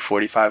can view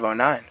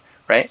 45.09,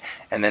 right?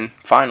 And then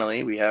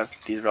finally, we have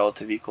these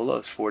relative equal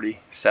lows,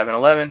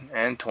 47.11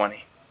 and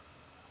 20.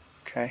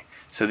 Okay,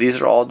 so these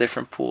are all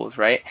different pools,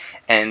 right?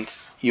 And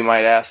you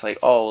might ask, like,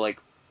 oh, like,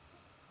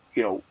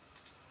 you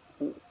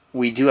know,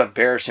 we do have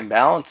bearish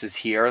imbalances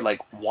here. Like,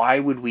 why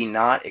would we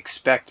not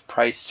expect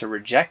price to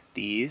reject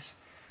these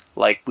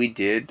like we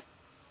did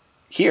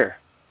here?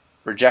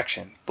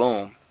 Rejection,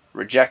 boom,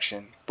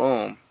 rejection,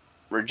 boom,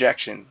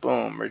 rejection,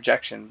 boom,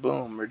 rejection,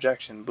 boom,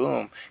 rejection,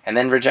 boom, and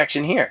then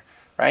rejection here,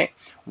 right?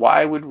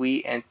 Why wouldn't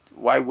we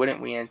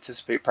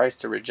anticipate price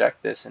to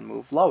reject this and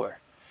move lower?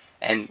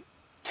 And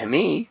to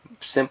me,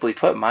 simply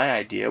put, my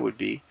idea would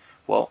be,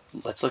 well,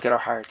 let's look at our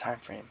higher time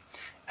frame.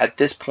 At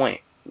this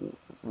point,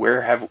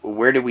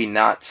 where do we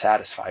not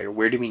satisfy, or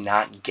where do we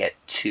not get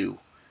to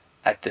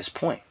at this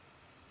point?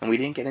 And we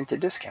didn't get into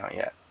discount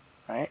yet,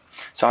 right?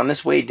 So on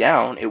this way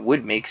down, it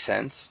would make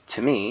sense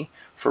to me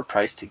for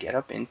price to get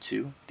up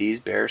into these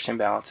bearish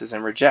imbalances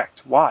and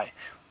reject. Why?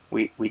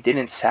 We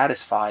didn't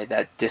satisfy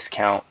that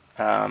discount,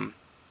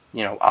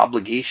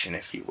 obligation,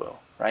 if you will,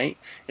 right?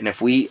 And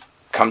if we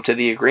come to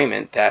the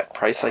agreement that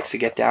price likes to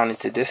get down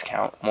into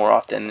discount more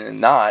often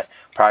than not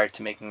prior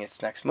to making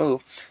its next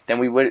move, then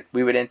we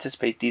would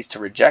anticipate these to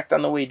reject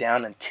on the way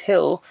down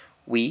until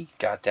we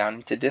got down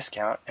into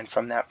discount, and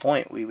from that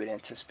point we would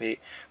anticipate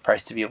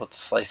price to be able to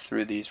slice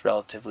through these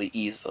relatively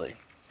easily.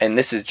 And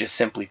this is just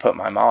simply put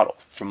my model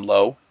from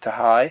low to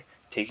high,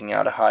 taking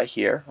out a high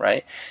here,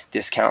 right?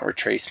 Discount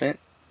retracement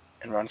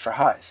and run for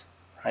highs,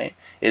 right?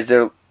 Is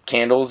there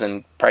candles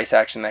and price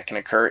action that can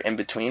occur in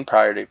between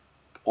prior to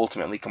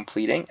ultimately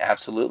completing?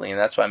 Absolutely. And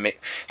that's what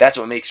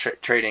makes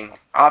trading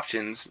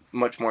options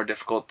much more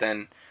difficult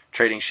than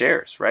trading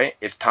shares, right?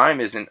 If time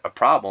isn't a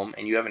problem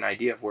and you have an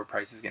idea of where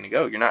price is going to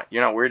go, you're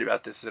not worried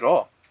about this at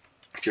all.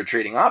 If you're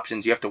trading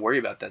options, you have to worry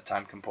about that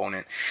time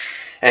component.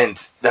 And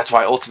that's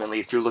why ultimately,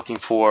 if you're looking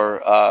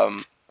for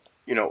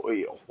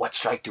what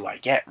strike do I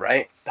get,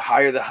 right? The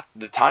higher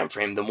the time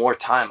frame, the more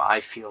time I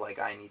feel like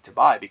I need to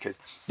buy, because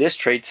this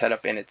trade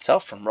setup in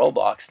itself from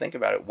Roblox, think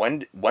about it.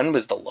 When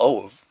was the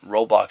low of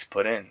Roblox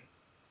put in?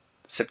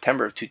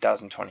 September of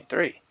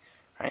 2023,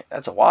 right?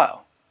 That's a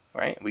while,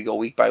 right? We go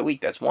week by week.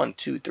 That's 1,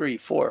 2, 3,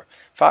 4,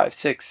 5,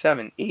 6,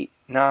 7, 8,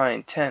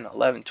 9, 10,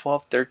 11,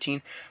 12,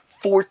 13,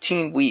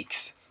 14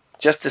 weeks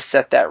just to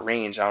set that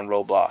range on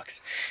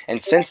Roblox.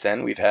 And since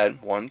then, we've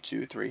had 1,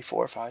 2, 3,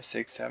 4, 5,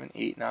 6, 7,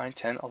 8, 9,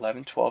 10,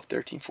 11, 12,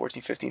 13,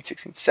 14, 15,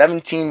 16,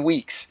 17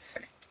 weeks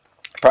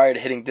prior to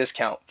hitting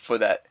discount for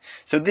that.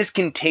 So this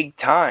can take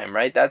time,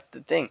 right? That's the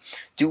thing.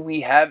 Do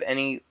we have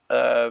any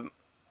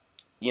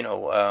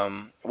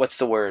what's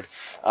the word,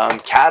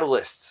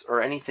 catalysts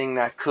or anything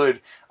that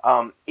could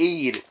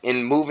aid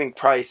in moving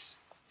price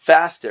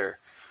faster.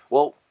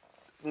 Well,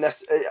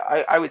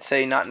 I would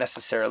say not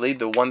necessarily.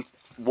 The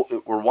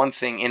one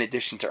thing in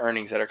addition to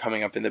earnings that are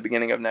coming up in the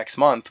beginning of next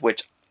month,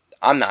 which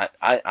I'm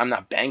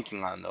not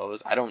banking on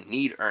those. I don't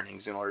need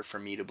earnings in order for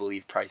me to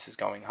believe price is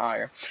going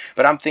higher.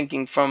 But I'm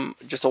thinking from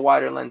just a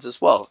wider lens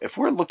as well. If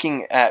we're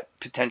looking at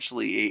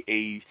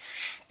potentially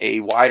a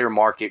wider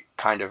market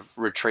kind of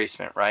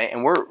retracement, right?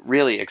 And we're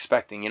really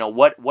expecting,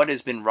 what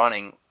has been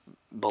running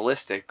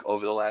ballistic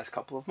over the last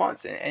couple of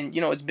months, and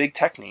it's big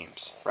tech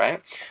names,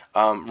 right?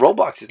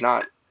 Roblox is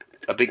not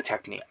a big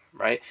tech name,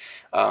 right?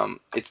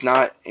 It's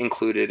not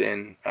included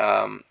in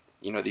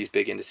these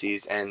big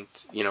indices, and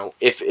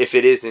if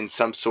it is in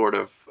some sort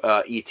of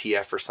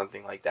ETF or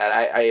something like that,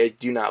 I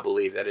do not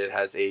believe that it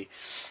has a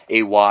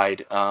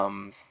wide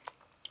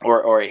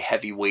or a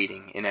heavy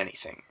weighting in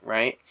anything,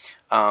 right?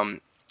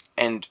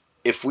 And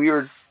if we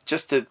were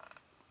just to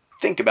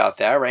think about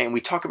that, right, and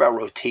we talk about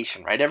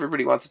rotation, right?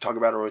 Everybody wants to talk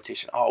about a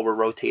rotation. Oh, we're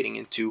rotating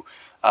into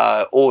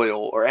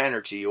oil or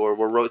energy, or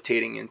we're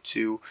rotating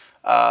into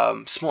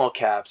small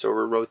caps, or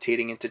we're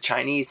rotating into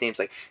Chinese names.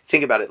 Like,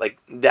 think about it, like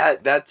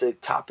that's a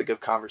topic of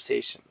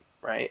conversation,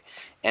 right?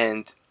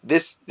 And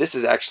this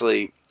is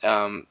actually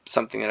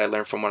something that I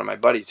learned from one of my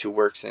buddies who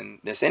works in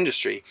this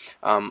industry.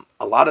 A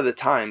lot of the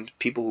time,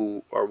 people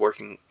who are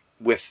working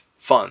with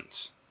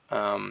funds,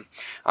 I'm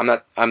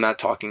not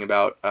talking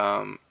about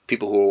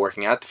people who are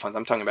working at the funds.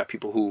 I'm talking about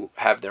people who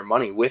have their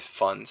money with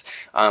funds.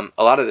 A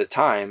lot of the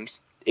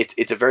times,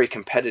 it's a very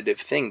competitive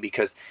thing,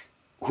 because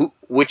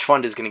which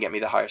fund is going to get me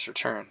the highest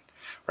return,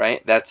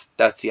 right? That's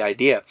the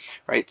idea,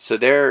 right? So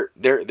there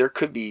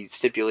could be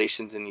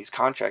stipulations in these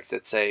contracts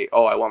that say,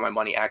 oh, I want my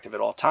money active at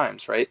all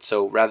times, right?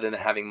 So rather than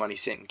having money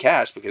sit in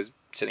cash, because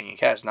sitting in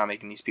cash is not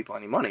making these people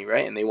any money,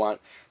 right? And they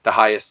want the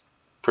highest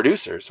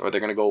producers, or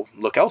they're going to go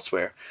look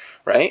elsewhere,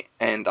 right?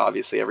 And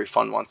obviously every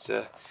fund wants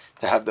to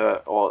have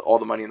all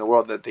the money in the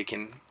world that they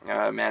can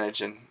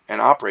manage and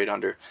operate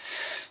under.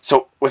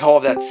 So with all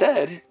of that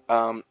said,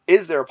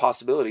 is there a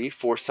possibility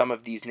for some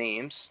of these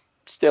names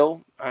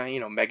still,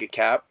 mega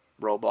cap,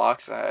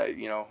 Roblox,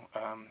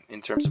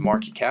 in terms of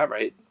market cap,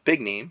 right?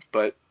 Big name,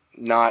 but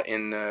not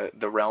in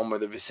the realm or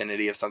the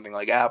vicinity of something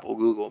like Apple,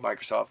 Google,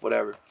 Microsoft,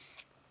 whatever.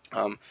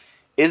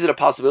 Is it a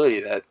possibility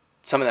that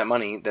some of that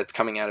money that's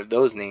coming out of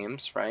those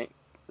names, right,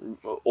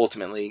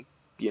 ultimately,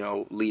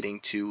 leading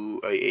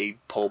to a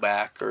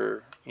pullback,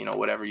 or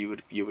whatever you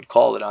would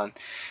call it on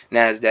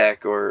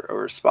NASDAQ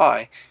or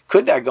SPY,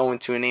 could that go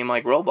into a name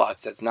like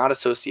Roblox that's not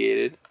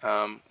associated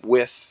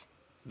with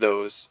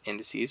those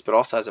indices, but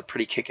also has a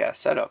pretty kick-ass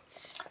setup?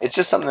 It's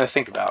just something to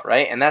think about,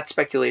 right? And that's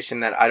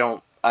speculation that I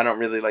don't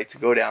really like to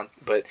go down,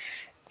 but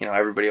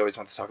everybody always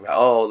wants to talk about,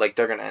 oh, like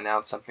they're going to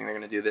announce something, they're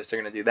going to do this,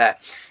 they're going to do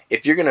that.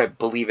 If you're going to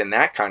believe in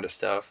that kind of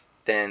stuff,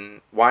 then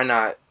why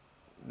not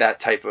that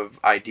type of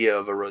idea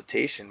of a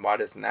rotation? Why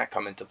doesn't that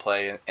come into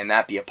play, and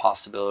that be a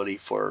possibility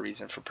for a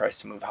reason for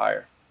price to move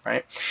higher,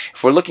 right?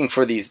 If we're looking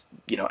for these,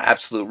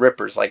 absolute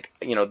rippers, like,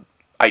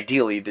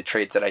 ideally the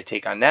trades that I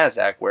take on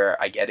NASDAQ,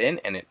 where I get in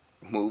and it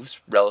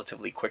moves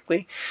relatively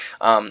quickly,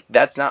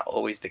 that's not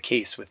always the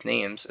case with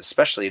names,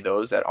 especially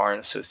those that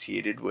aren't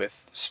associated with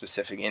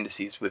specific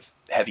indices with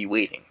heavy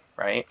weighting,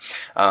 right?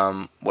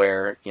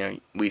 Where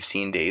we've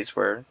seen days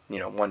where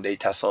one day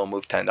Tesla will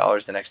move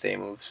 $10, the next day it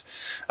moves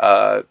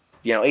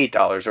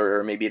 $8,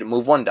 or maybe to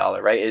move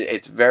 $1, right?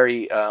 It's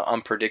very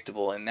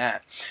unpredictable in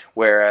that.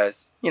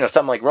 Whereas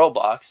something like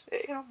Roblox,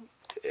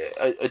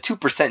 a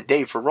 2%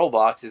 day for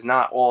Roblox is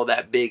not all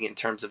that big in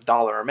terms of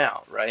dollar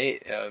amount,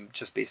 right?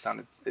 Just based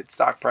on its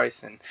stock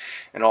price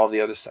and all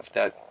the other stuff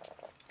that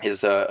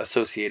is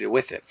associated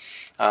with it.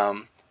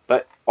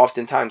 But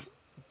oftentimes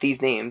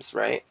these names,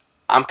 right,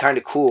 I'm kind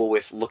of cool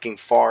with looking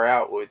far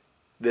out with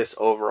this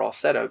overall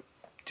setup,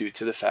 due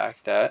to the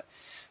fact that it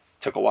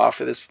took a while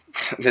for this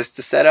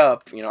to set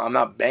up. I'm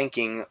not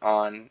banking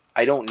on,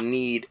 I don't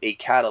need a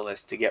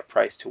catalyst to get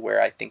price to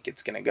where I think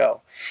it's going to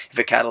go. If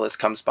a catalyst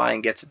comes by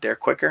and gets it there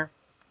quicker,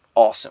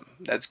 awesome.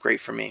 That's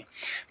great for me.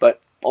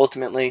 But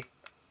ultimately,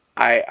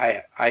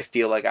 I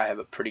feel like I have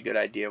a pretty good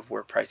idea of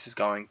where price is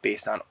going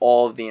based on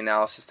all of the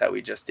analysis that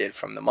we just did,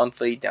 from the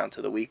monthly down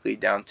to the weekly,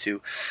 down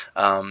to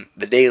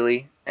the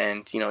daily.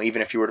 And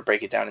even if you were to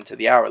break it down into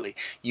the hourly,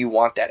 you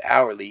want that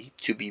hourly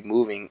to be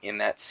moving in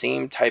that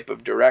same type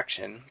of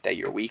direction that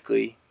your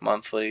weekly,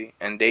 monthly,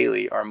 and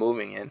daily are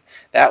moving in.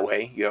 That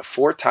way you have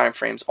 4 time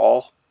frames,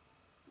 all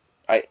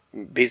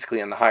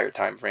basically on the higher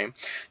time frame,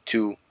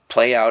 to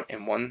play out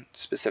in one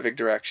specific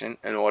direction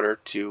in order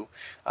to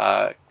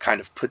kind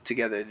of put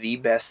together the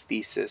best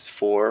thesis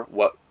for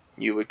what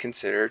you would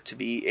consider to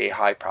be a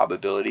high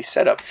probability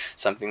setup,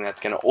 something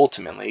that's going to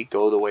ultimately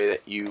go the way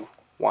that you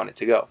want it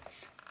to go.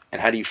 And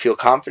how do you feel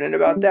confident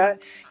about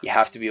that? You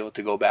have to be able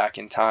to go back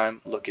in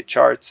time, look at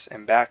charts,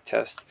 and back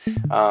test,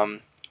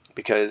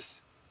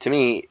 because to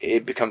me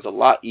it becomes a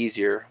lot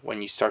easier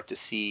when you start to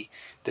see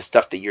the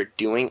stuff that you're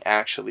doing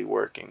actually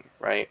working,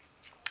 right?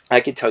 I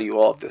could tell you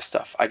all of this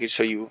stuff. I could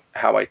show you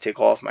how I take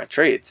all of my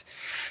trades.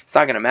 It's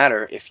not going to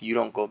matter if you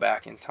don't go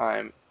back in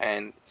time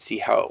and see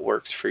how it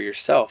works for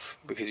yourself,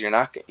 because you're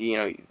not,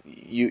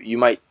 you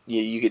might,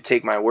 you could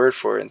take my word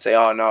for it and say,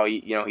 oh no,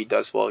 he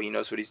does well, he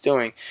knows what he's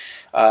doing.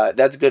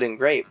 That's good and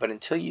great, but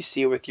until you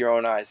see it with your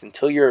own eyes,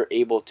 until you're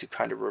able to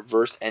kind of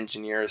reverse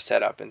engineer a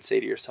setup and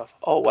say to yourself,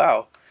 oh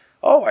wow,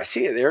 oh, I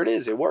see it, there it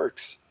is, it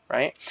works,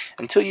 right?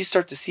 Until you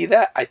start to see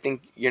that, I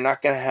think you're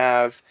not going to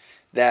have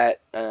that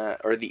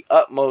or the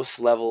utmost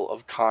level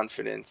of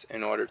confidence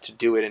in order to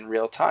do it in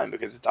real time,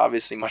 because it's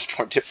obviously much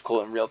more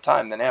difficult in real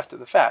time than after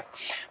the fact.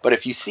 But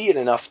if you see it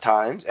enough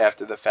times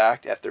after the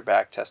fact, after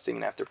back testing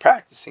and after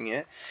practicing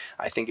it,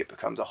 I think it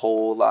becomes a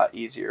whole lot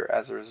easier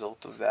as a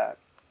result of that.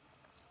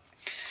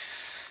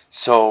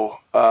 So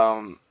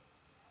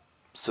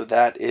so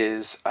that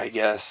is, I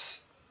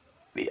guess,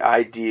 the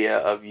idea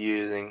of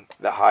using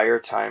the higher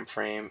time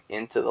frame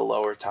into the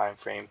lower time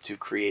frame to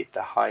create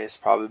the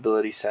highest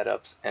probability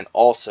setups, and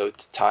also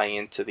to tie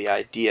into the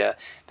idea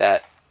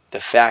that the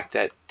fact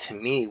that, to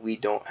me, we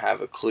don't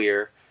have a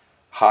clear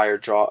higher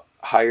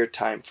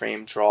time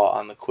frame draw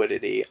on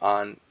liquidity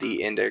on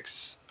the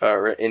index,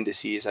 or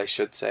indices I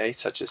should say,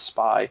 such as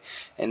SPY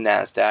and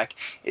NASDAQ.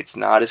 It's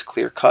not as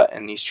clear cut,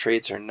 and these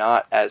trades are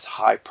not as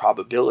high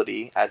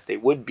probability as they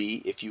would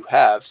be if you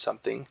have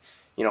something,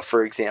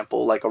 for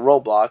example, like a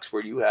Roblox,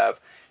 where you have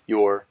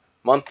your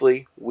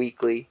monthly,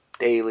 weekly,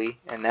 daily,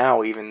 and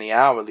now even the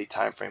hourly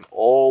time frame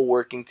all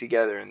working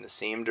together in the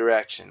same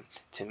direction.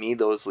 To me,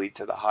 those lead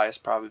to the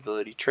highest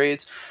probability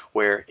trades,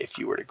 where if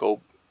you were to go,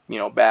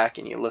 back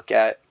and you look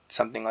at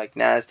something like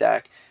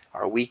NASDAQ,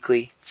 our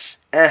weekly,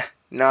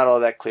 not all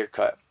that clear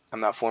cut.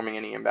 I'm not forming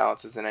any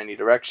imbalances in any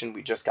direction.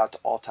 We just got to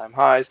all-time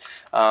highs.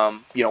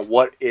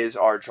 What is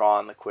our draw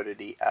on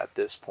liquidity at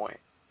this point,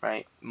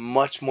 right?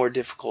 Much more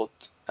difficult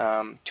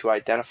to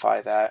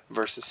identify that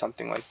versus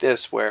something like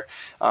this, where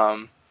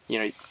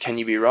can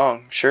you be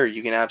wrong? Sure,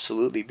 you can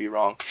absolutely be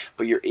wrong,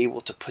 but you're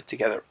able to put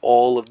together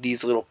all of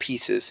these little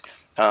pieces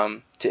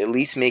to at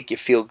least make you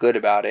feel good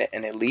about it,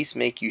 and at least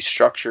make you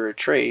structure a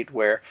trade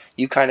where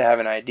you kind of have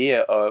an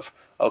idea of,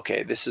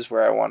 okay, this is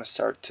where I want to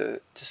start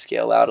to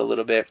scale out a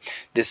little bit.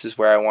 This is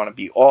where I want to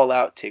be all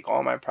out, take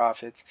all my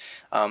profits.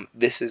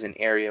 This is an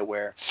area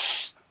where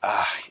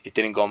it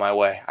didn't go my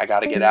way. I got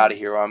to get out of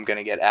here, or I'm going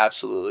to get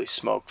absolutely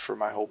smoked for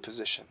my whole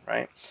position,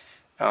 right?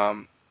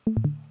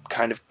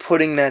 Kind of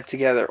putting that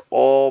together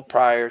all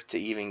prior to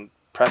even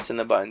pressing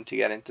the button to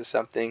get into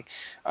something,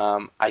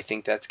 I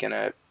think that's going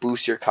to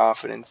boost your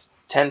confidence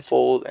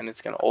tenfold, and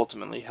it's going to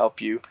ultimately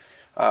help you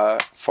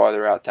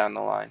farther out down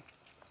the line.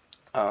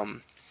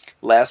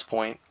 Last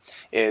point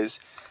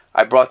is,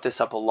 I brought this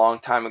up a long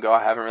time ago.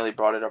 I haven't really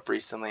brought it up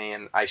recently,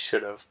 and I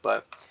should have,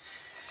 but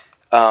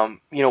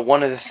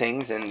one of the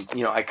things, and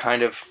I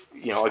kind of,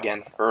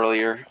 again,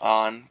 earlier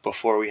on,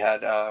 before we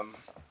had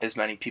as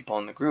many people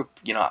in the group,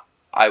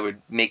 I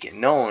would make it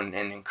known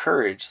and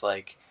encourage,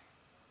 like,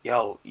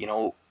 yo,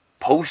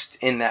 post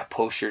in that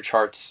Post Your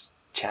Charts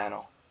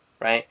channel,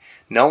 right?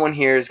 No one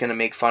here is going to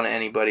make fun of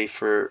anybody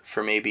for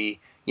maybe,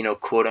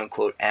 quote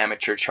unquote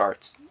amateur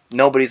charts.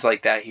 Nobody's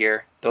like that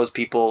here. Those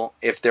people,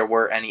 if there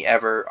were any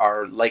ever,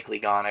 are likely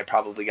gone. I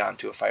probably got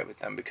into a fight with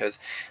them, because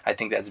I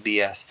think that's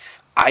BS.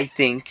 I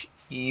think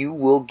you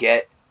will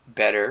get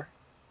better,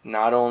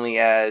 not only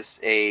as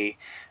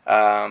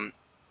an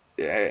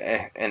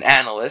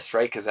analyst,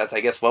 right? Because that's, I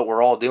guess, what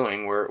we're all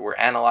doing. We're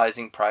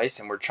analyzing price,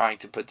 and we're trying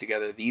to put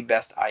together the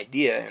best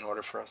idea in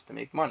order for us to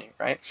make money,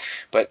 right?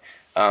 But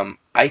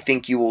I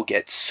think you will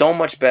get so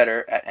much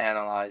better at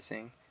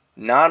analyzing.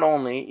 Not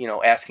only,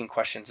 asking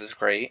questions is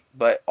great,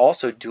 but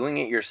also doing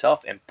it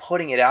yourself and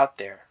putting it out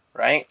there,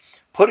 right?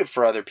 Put it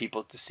for other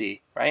people to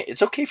see, right?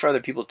 It's okay for other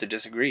people to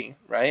disagree,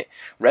 right?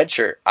 Red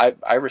Shirt,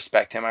 I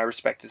respect him. I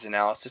respect his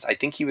analysis. I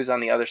think he was on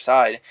the other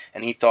side,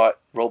 and he thought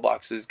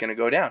Roblox was going to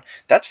go down.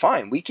 That's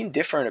fine. We can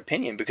differ in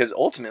opinion, because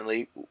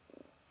ultimately,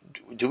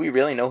 do we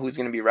really know who's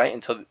going to be right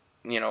until,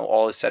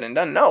 all is said and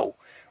done? No,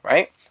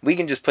 right? We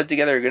can just put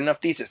together a good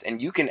enough thesis,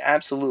 and you can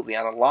absolutely,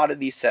 on a lot of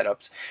these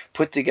setups,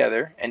 put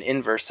together an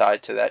inverse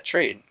side to that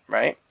trade,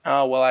 right?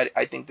 Well,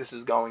 I think this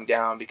is going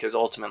down because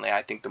ultimately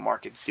I think the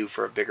market's due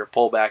for a bigger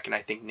pullback, and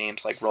I think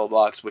names like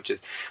Roblox, which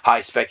is high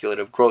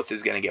speculative growth,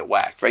 is going to get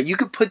whacked, right? You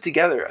could put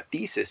together a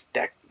thesis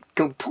that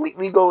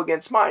completely go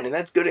against mine, and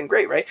that's good and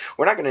great, right?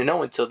 We're not going to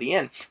know until the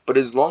end, but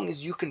as long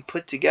as you can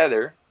put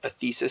together a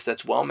thesis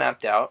that's well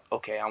mapped out,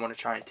 okay, I want to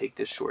try and take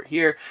this short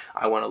here,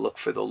 I want to look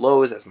for the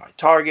lows as my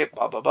target,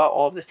 blah blah blah,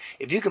 all of this.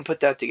 If you can put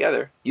that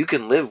together, you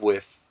can live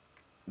with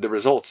the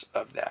results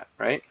of that,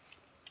 right?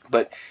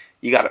 But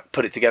you got to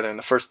put it together in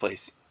the first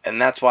place, and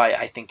that's why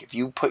I think if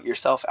you put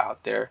yourself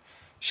out there,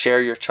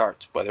 share your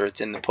charts, whether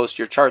it's in the Post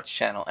Your Charts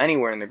channel,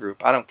 anywhere in the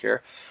group, I don't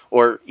care,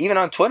 or even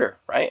on Twitter,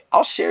 right?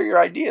 I'll share your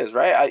ideas,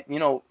 right?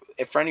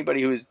 If for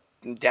anybody who's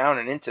down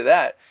and into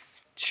that,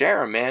 share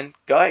them, man.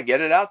 Go ahead,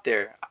 get it out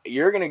there.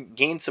 You're going to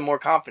gain some more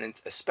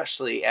confidence,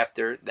 especially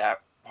after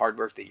that hard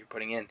work that you're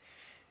putting in.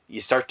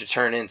 You start to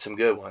turn in some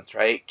good ones,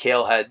 right?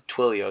 Kale had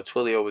Twilio.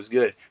 Twilio was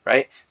good,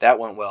 right? That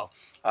went well.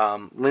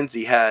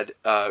 Lindsay had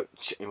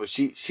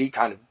she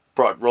kind of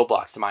brought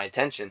roadblocks to my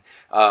attention.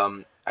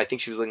 I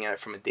think she was looking at it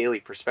from a daily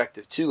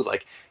perspective too.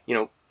 Like,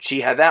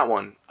 she had that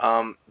one.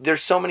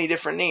 There's so many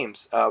different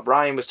names.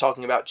 Brian was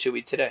talking about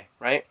Chewy today,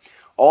 right?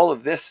 All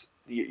of this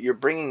you're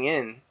bringing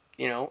in,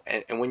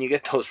 and when you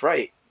get those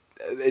right,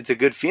 it's a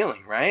good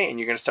feeling, right? And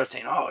you're going to start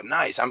saying, oh,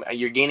 nice.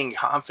 You're gaining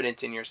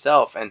confidence in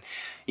yourself, and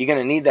you're going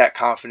to need that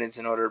confidence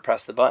in order to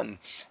press the button.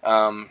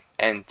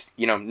 And,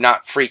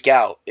 not freak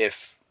out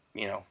if,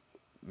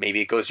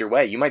 maybe it goes your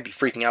way. You might be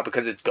freaking out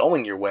because it's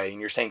going your way, and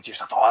you're saying to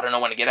yourself, oh, I don't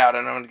know when to get out. I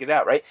don't know when to get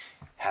out, right?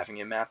 Having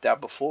it mapped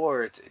out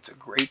before, it's a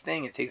great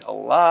thing. It takes a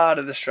lot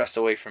of the stress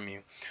away from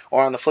you.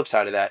 Or on the flip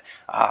side of that,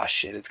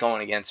 shit, it's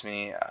going against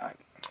me.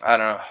 I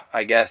don't know.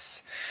 I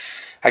guess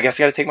I got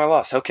to take my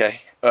loss. Okay.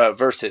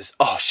 Versus,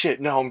 oh shit,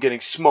 no, I'm getting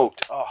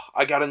smoked. Oh,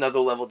 I got another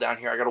level down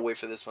here. I got to wait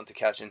for this one to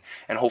catch and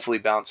hopefully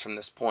bounce from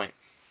this point.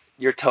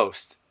 You're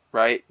toast,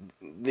 right?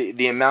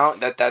 The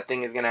amount that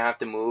thing is going to have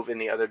to move in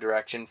the other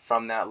direction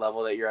from that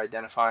level that you're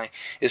identifying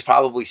is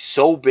probably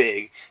so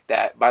big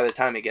that by the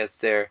time it gets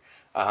there,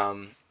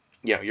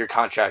 your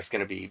contract's going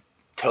to be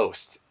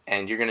toast.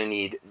 And you're going to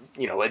need,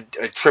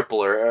 a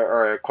triple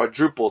or a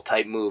quadruple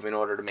type move in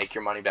order to make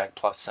your money back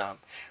plus some,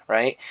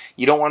 right?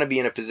 You don't want to be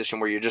in a position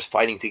where you're just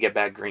fighting to get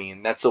back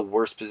green. That's the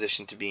worst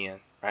position to be in,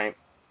 right?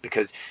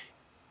 Because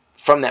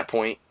from that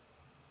point,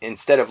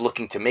 instead of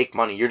looking to make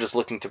money, you're just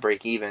looking to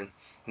break even.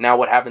 Now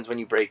what happens when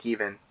you break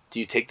even? Do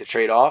you take the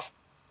trade off?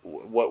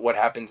 What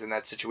happens in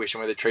that situation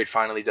where the trade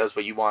finally does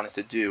what you want it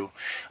to do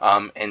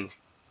and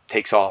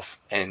takes off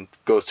and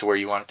goes to where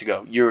you want it to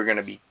go? You're going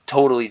to be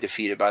totally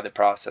defeated by the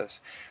process,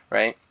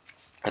 right?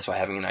 That's why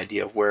having an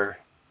idea of where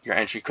your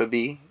entry could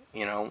be,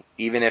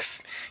 even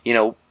if,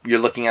 you're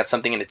looking at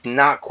something and it's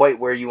not quite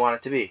where you want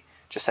it to be,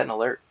 just set an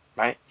alert,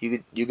 right?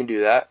 You can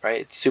do that,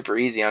 right? It's super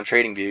easy on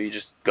TradingView. You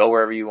just go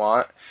wherever you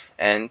want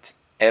and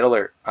add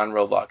alert on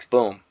Roblox.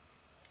 Boom.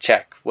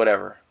 Check.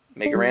 Whatever.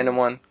 Make a random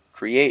one.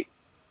 Create.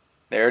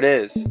 There it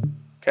is.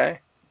 Okay?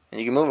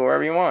 And you can move it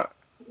wherever you want,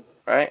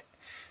 right?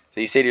 So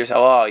you say to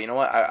yourself, oh, you know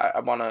what? I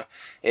want to,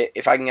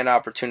 if I can get an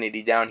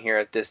opportunity down here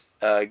at this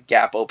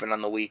gap open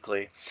on the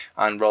weekly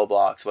on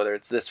Roblox, whether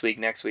it's this week,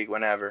 next week,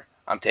 whenever,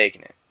 I'm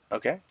taking it.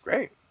 Okay,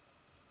 great.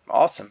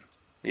 Awesome.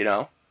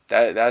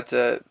 That's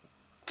a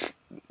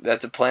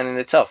plan in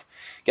itself.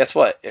 Guess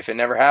what? If it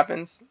never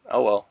happens,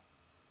 oh well,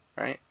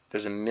 right?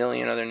 There's a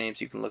million other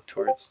names you can look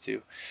towards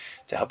to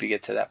help you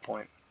get to that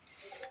point.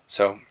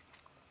 So,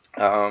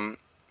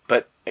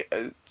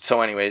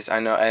 so anyways, I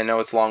know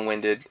it's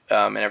long-winded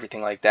and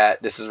everything like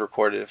that. This is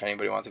recorded if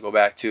anybody wants to go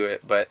back to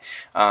it. But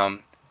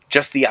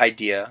just the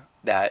idea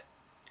that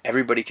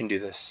everybody can do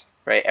this,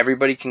 right?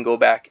 Everybody can go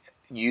back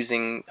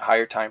using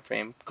higher time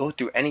frame, go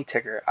through any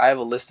ticker. I have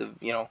a list of,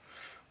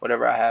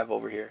 whatever I have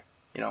over here,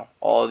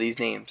 all of these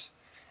names.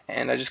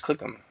 And I just click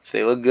them. If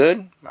they look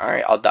good, all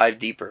right, I'll dive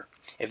deeper.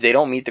 If they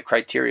don't meet the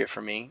criteria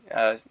for me,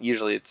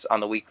 usually it's on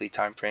the weekly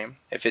time frame.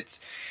 If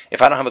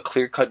I don't have a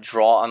clear-cut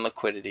draw on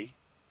liquidity,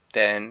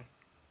 then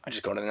I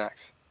just go to the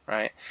next,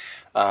 right?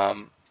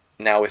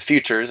 Now with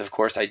futures, of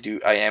course, I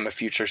am a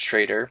futures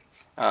trader,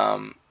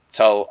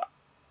 so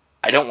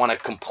I don't want to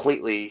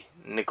completely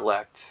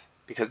neglect,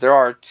 because there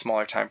are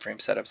smaller time frame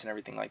setups and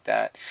everything like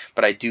that,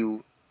 but I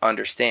do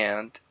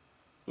understand,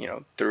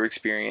 through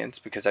experience,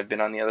 because I've been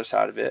on the other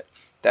side of it,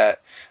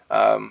 that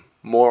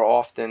more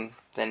often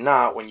than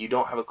not, when you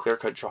don't have a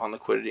clear-cut draw on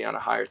liquidity on a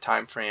higher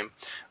time frame,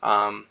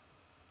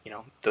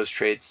 those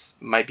trades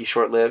might be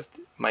short-lived.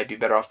 Might be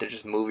better off to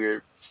just move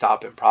your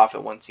stop and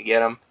profit once you get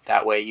them.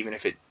 That way, even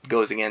if it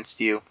goes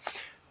against you,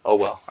 oh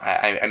well,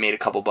 I made a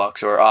couple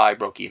bucks, or I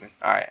broke even.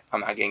 All right, I'm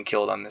not getting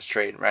killed on this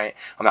trade, right?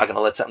 I'm not going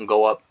to let something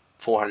go up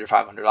 $400,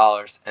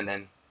 $500 and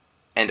then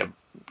end up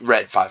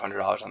red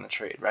 $500 on the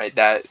trade, right?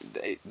 That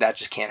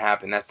just can't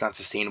happen. That's not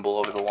sustainable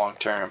over the long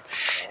term,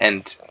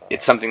 and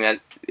it's something that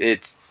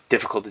it's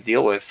difficult to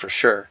deal with for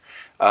sure.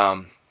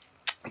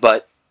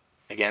 But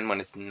again,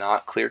 when it's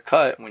not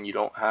clear-cut, when you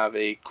don't have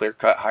a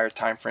clear-cut higher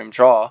time frame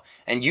draw,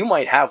 and you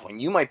might have one,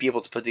 you might be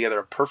able to put together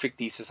a perfect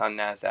thesis on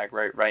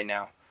NASDAQ right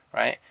now,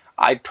 right?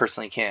 I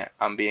personally can't.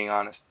 I'm being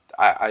honest.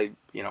 I'm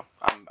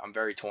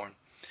very torn.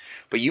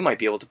 But you might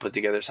be able to put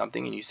together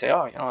something and you say,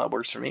 oh, that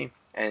works for me,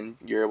 and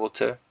you're able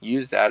to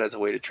use that as a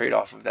way to trade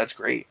off of. That's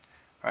great,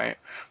 right?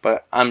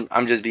 But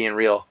I'm just being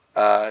real.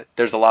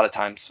 There's a lot of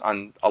times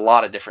on a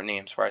lot of different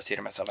names where I say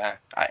to myself,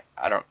 I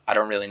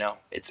don't really know.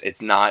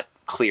 It's not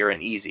clear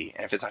and easy,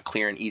 and if it's not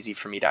clear and easy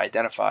for me to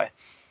identify,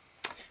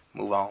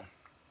 move on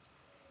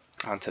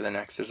to the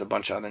next. There's a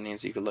bunch of other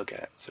names you could look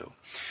at. So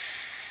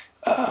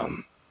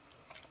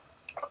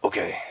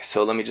okay,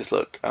 so let me just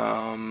look,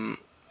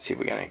 see if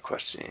we got any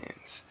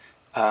questions.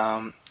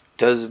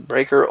 Does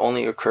breaker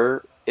only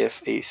occur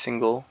if a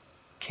single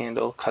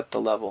candle cut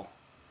the level?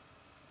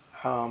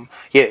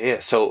 Yeah,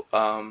 so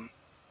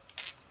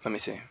let me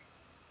see.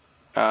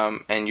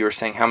 And you were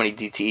saying how many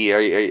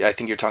DTE? I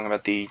think you're talking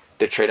about the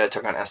trade I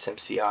took on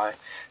SMCI.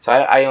 So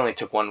I only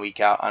took 1 week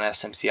out on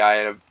SMCI. I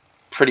had a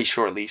pretty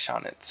short leash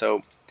on it.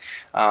 So,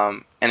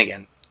 and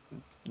again,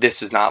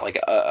 this was not like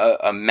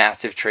a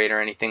massive trade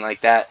or anything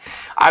like that.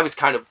 I was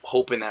kind of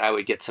hoping that I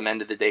would get some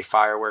end of the day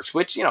fireworks,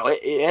 which, you know, it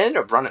ended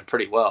up running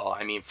pretty well.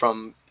 I mean,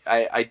 from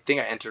I think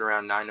I entered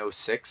around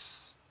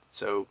 906,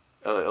 so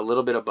a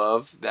little bit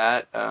above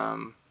that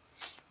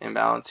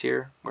imbalance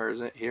here. Where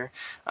is it here?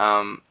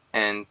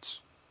 And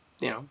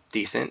you know,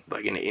 decent,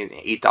 like an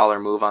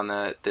 $8 move on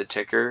the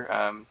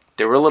ticker.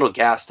 They were a little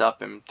gassed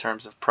up in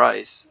terms of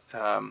price,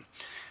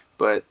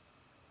 but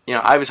you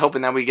know, I was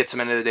hoping that we get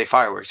some end of the day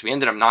fireworks. We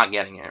ended up not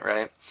getting it,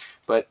 right?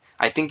 But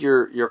I think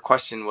your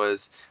question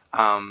was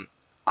on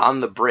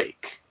the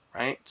break,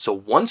 right? So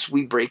once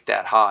we break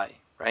that high,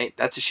 right,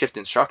 that's a shift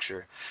in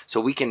structure. So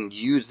we can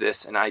use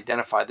this and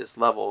identify this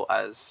level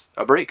as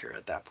a breaker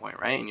at that point,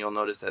 right? And you'll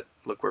notice that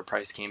look where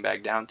price came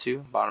back down to,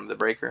 bottom of the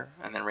breaker,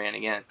 and then ran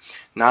again.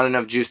 Not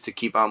enough juice to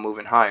keep on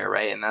moving higher,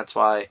 right? And that's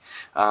why,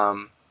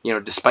 you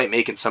know, despite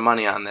making some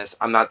money on this,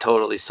 I'm not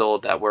totally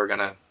sold that we're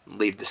gonna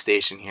leave the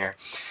station here.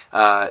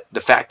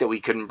 The fact that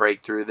we couldn't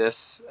break through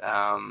this,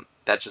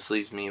 that just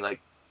leaves me like,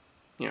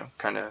 you know,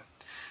 kind of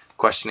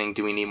questioning,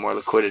 do we need more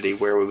liquidity?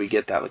 Where would we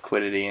get that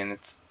liquidity? And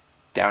it's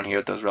down here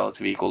at those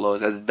relative equal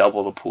lows. That's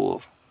double the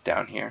pool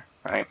down here,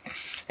 right?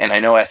 And I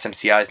know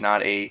SMCI is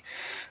not a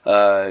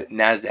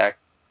NASDAQ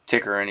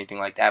ticker or anything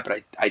like that,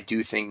 but I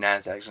do think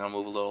NASDAQ's going to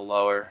move a little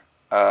lower,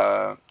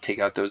 take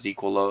out those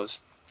equal lows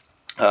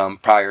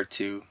prior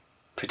to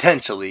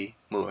potentially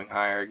moving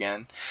higher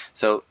again.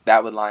 So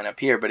that would line up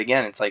here. But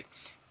again, it's like,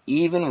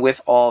 even with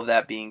all of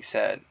that being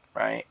said,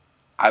 right,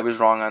 I was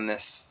wrong on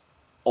this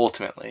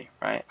ultimately,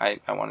 right? I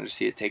wanted to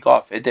see it take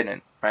off. It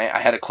didn't, right? I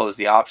had to close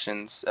the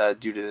options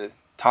due to the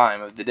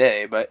time of the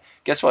day, but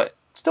guess what?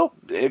 Still,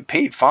 it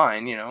paid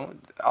fine, you know.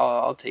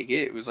 I'll take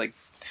it. It was like,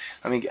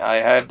 I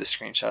have the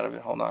screenshot of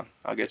it. Hold on.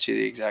 I'll get you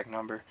the exact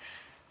number.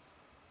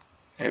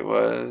 It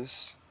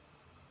was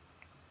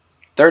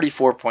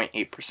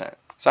 34.8%.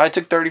 So I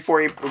took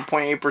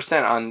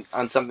 34.8%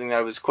 on something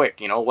that was quick.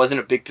 You know, it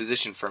wasn't a big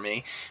position for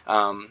me.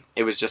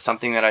 It was just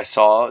something that I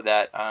saw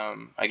that,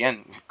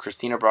 again,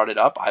 Christina brought it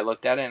up. I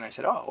looked at it and I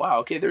said, oh, wow,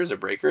 okay, there's a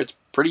breaker. It's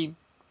pretty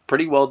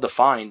well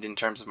defined in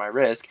terms of my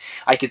risk.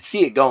 I could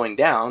see it going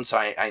down, so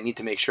I need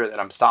to make sure that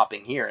I'm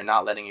stopping here and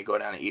not letting it go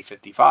down to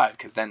 855,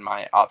 because then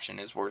my option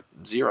is worth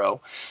zero.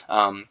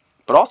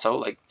 But also,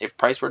 like, if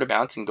price were to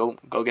bounce and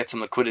go get some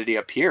liquidity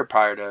up here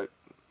prior to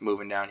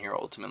moving down here,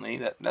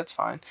 ultimately, that's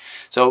fine.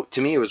 So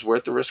to me, it was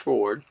worth the risk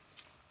reward.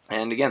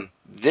 And again,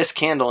 this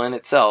candle in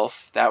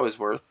itself, that was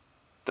worth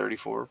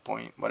 34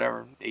 point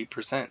whatever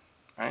 8%,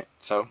 right?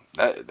 So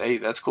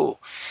that's cool.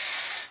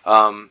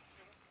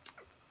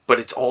 But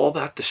it's all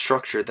about the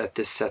structure that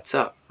this sets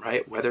up,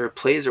 right? Whether it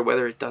plays or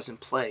whether it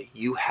doesn't play,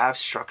 you have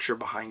structure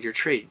behind your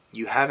trade.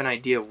 You have an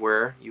idea of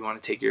where you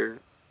want to take your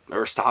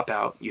or stop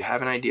out. You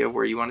have an idea of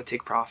where you want to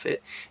take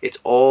profit. It's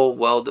all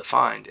well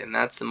defined, and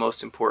that's the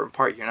most important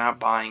part. You're not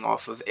buying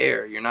off of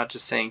air. You're not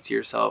just saying to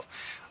yourself,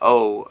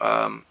 oh,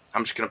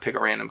 I'm just gonna pick a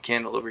random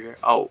candle over here.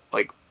 Oh,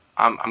 like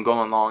I'm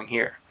going long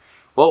here.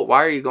 Well,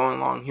 why are you going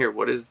long here?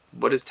 What is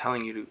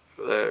telling you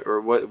to,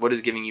 or what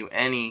is giving you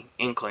any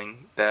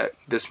inkling that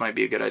this might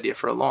be a good idea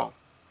for a long,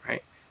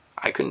 right?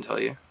 I couldn't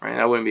tell you, right?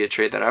 That wouldn't be a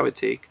trade that I would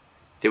take.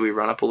 Did we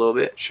run up a little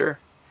bit? Sure.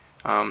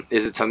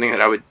 Is it something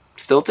that I would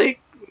still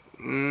take?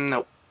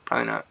 Nope,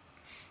 probably not.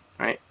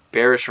 Right?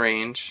 Bearish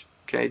range.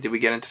 Okay, did we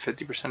get into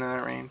 50% of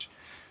that range?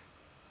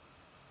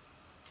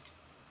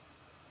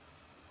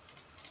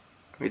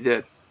 We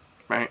did,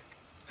 right?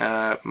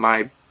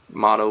 My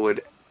model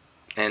would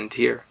end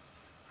here,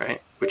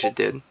 right? Which it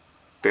did.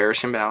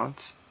 Bearish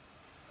imbalance,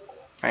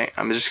 right?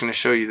 I'm just going to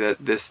show you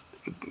that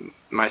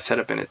my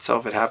setup in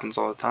itself, it happens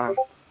all the time.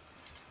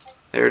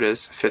 There it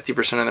is,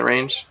 50% of the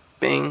range.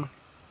 Bing.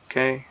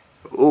 Okay.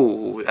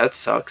 Ooh, that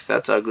sucks.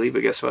 That's ugly,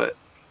 but guess what?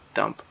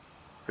 Dump.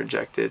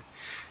 Rejected.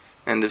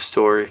 End of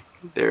story.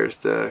 There's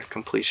the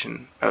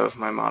completion of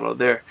my model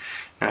there.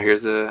 Now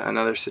here's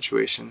another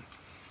situation.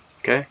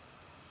 Okay.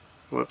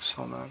 Whoops,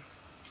 hold on.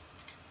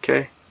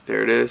 Okay,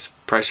 there it is.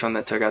 Price run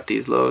that took out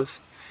these lows.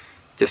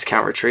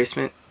 Discount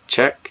retracement.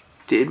 Check.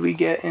 Did we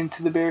get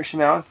into the bearish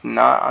imbalance?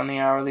 Not on the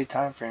hourly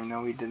time frame.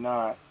 No, we did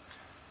not.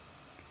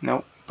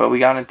 Nope. But we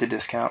got into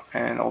discount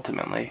and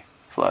ultimately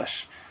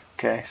flush.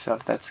 Okay, so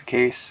if that's the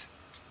case,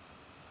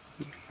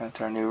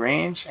 that's our new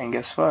range. And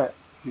guess what?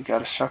 We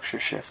got a structure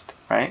shift,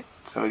 right?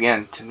 So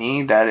again, to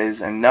me, that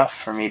is enough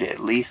for me to at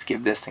least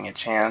give this thing a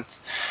chance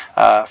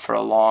for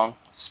a long,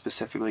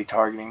 specifically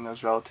targeting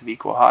those relative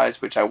equal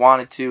highs, which I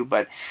wanted to,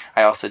 but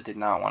I also did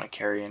not want to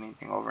carry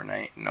anything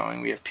overnight,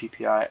 knowing we have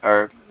PPI,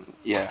 or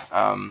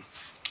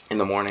in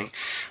the morning.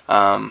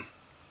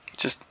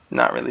 Just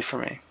not really for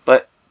me.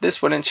 But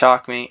this wouldn't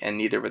shock me, and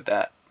neither would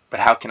that.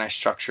 But how can I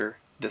structure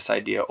this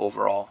idea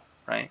overall,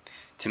 right?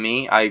 To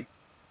me, I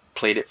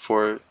played it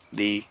for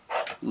the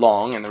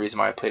long, and the reason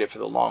why I played it for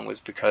the long was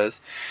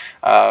because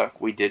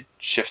we did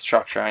shift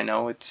structure. I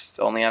know it's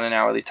only on an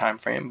hourly time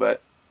frame,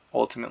 but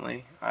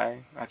ultimately I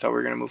thought we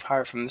were going to move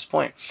higher from this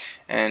point.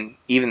 And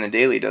even the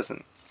daily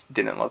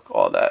didn't look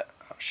all that.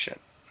 Oh shit,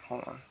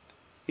 hold on.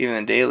 Even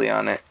the daily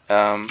on it,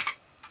 I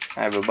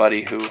have a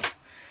buddy who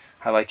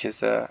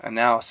his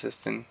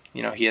analysis, and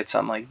he had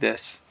something like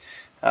this.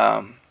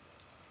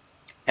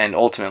 And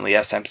ultimately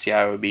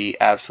SMCI would be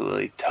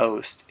absolutely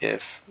toast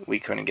if we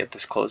couldn't get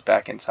this closed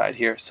back inside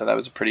here. So that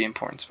was a pretty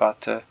important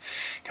spot to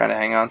kind of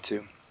hang on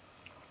to.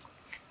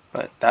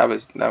 But that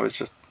was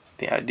just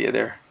the idea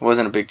there. It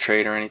wasn't a big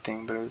trade or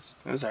anything, but it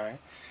was all right.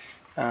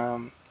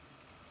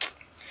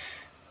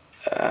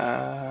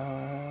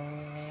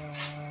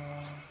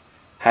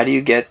 How do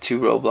you get to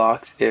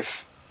Roblox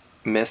if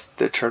missed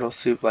the turtle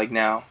soup like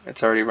now?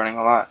 It's already running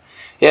a lot.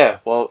 Yeah,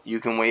 well, you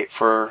can wait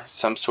for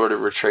some sort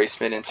of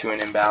retracement into an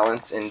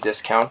imbalance in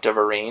discount of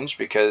a range,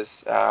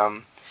 because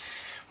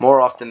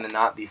more often than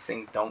not, these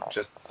things don't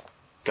just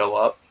go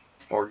up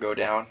or go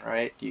down,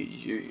 right?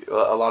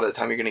 A lot of the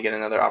time you're going to get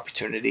another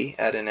opportunity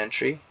at an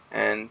entry,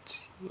 and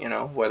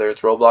whether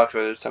it's Roblox,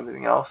 whether it's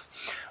something else.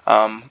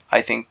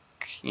 I think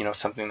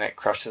something that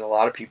crushes a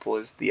lot of people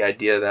is the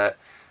idea that,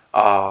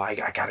 oh, I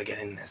gotta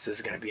get in this. This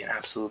is going to be an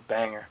absolute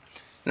banger.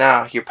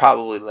 Now, you're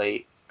probably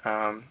late.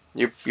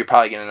 You're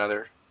probably getting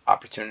another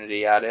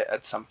opportunity at it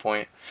at some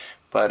point,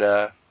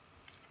 but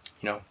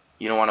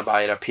you don't want to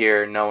buy it up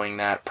here knowing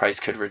that price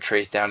could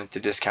retrace down into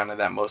discount of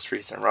that most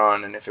recent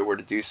run, and if it were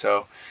to do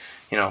so,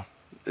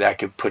 that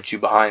could put you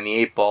behind the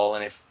 8 ball,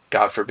 and if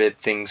God forbid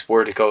things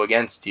were to go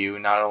against you,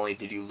 not only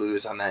did you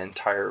lose on that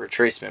entire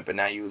retracement, but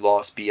now you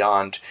lost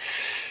beyond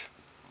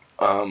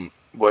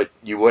what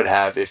you would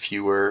have if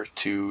you were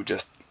to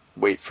just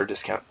wait for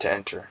discount to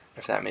enter,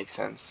 if that makes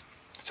sense.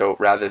 So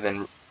rather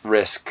than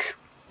risk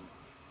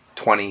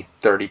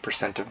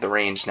 20-30% of the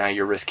range, now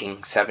you're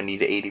risking 70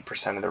 to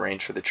 80% of the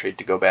range for the trade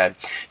to go bad.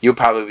 You'll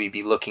probably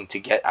be looking to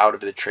get out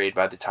of the trade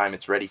by the time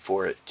it's ready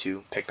for it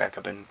to pick back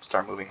up and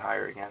start moving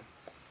higher again.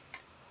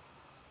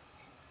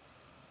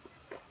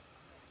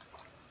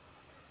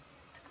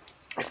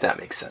 If that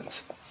makes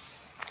sense.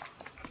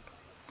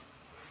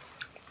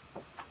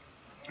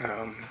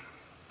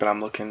 But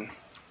I'm looking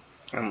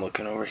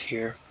over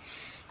here.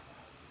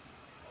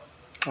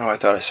 Oh, I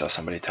thought I saw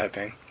somebody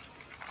typing.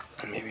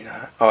 Maybe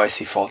not. Oh, I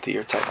see Faulty,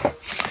 you're typing.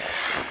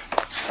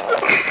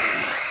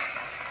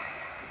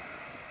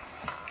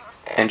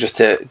 And just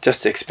to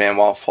expand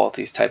while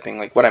Faulty's typing,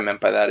 like what I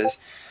meant by that is,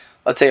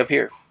 let's say up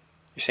here,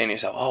 you're saying to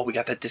yourself, oh, we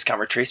got that discount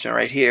retracement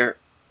right here.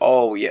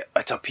 Oh yeah,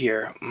 it's up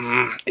here.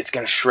 It's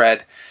gonna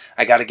shred.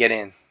 I gotta get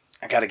in.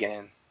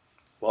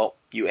 Well,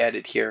 you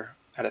added here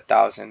at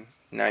 1,000.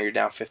 Now you're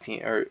down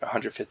 15 or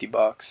 150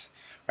 bucks,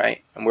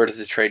 right? And where does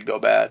the trade go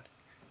bad?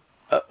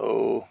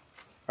 Uh-oh,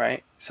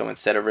 right? So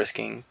instead of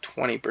risking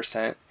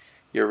 20%,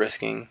 you're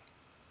risking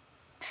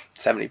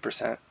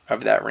 70%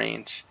 of that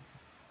range,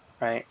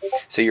 right?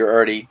 So you're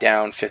already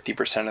down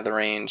 50% of the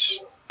range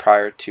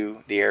prior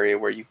to the area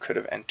where you could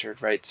have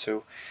entered, right?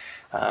 So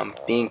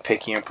being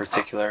picky in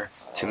particular,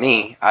 to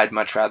me, I'd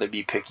much rather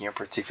be picky in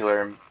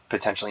particular and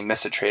potentially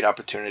miss a trade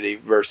opportunity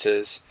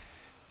versus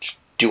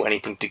do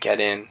anything to get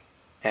in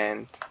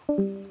and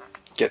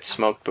get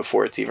smoked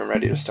before it's even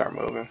ready to start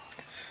moving.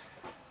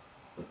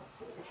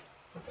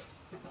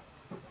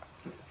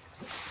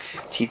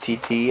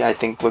 TTT, I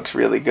think, looks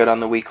really good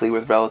on the weekly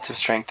with relative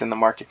strength in the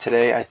market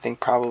today. I think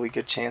probably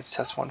good chance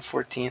test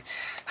 114.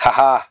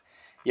 Haha,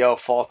 yo,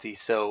 Faulty.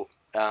 So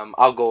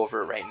I'll go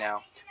over it right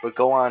now. But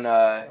go on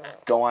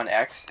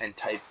X and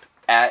type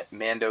at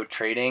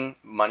MandoTrading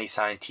 #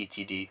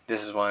 TTD.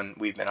 This is one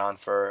we've been on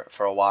for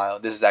a while.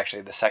 This is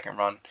actually the second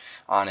run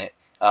on it.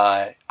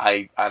 I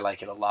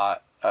like it a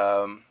lot,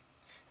 and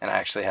I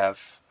have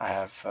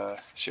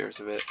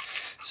shares of it.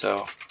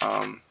 So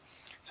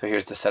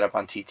here's the setup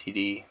on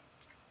TTD.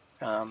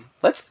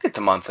 Let's look at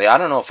the monthly. I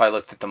don't know if I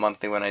looked at the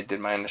monthly when I did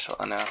my initial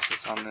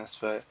analysis on this,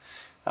 but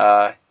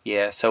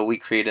yeah, so we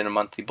created a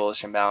monthly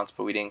bullish imbalance,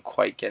 but we didn't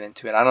quite get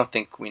into it. I don't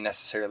think we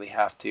necessarily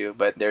have to,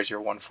 but there's your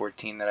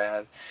 114 that I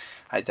had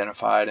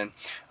identified. And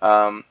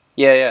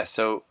yeah,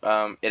 so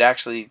it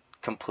actually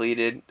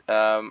completed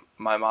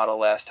my model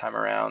last time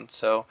around.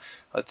 So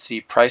let's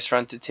see, price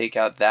run to take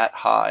out that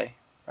high,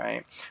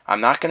 right?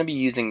 I'm not going to be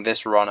using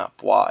this run up.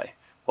 Why?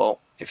 Well,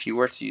 if you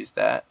were to use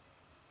that,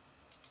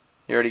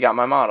 you already got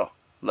my model.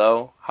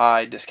 Low,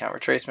 high, discount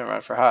retracement,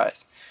 run for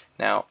highs.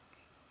 Now,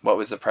 what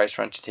was the price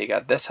run to take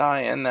out this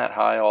high and that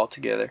high all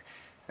together?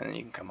 And then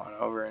you can come on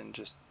over and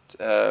just,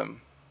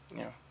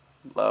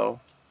 low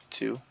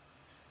to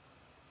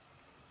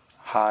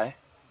high,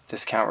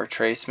 discount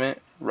retracement,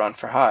 run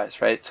for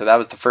highs, right? So that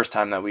was the first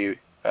time that we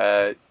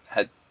I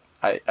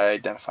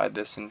identified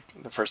this, and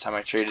the first time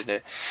I traded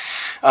it.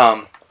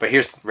 But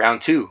here's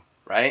round 2,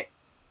 right?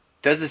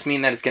 Does this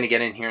mean that it's going to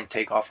get in here and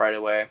take off right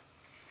away?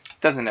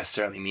 Doesn't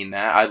necessarily mean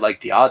that. I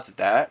like the odds of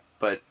that,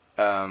 but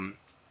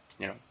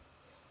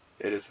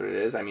it is what it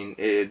is. I mean,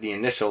 the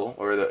initial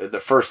or the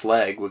first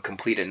leg would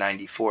complete at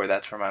 94.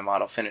 That's where my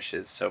model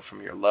finishes. So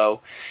from your low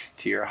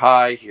to your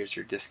high, here's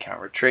your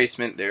discount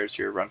retracement. There's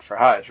your run for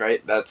highs,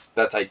 right? That's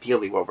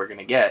ideally what we're going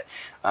to get.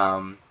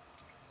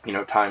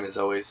 Time is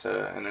always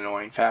an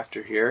annoying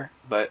factor here,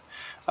 but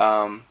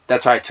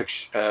that's why I took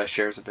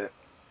shares a bit.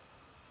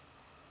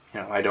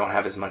 I don't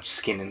have as much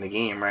skin in the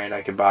game, right?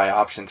 I could buy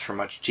options for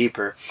much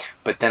cheaper,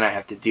 but then I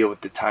have to deal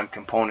with the time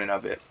component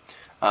of it.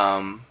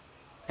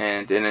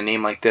 And in a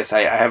name like this,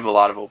 I have a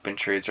lot of open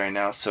trades right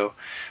now, so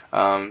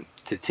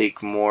to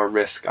take more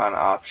risk on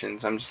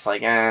options, I'm just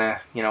like,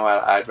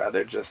 I'd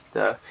rather just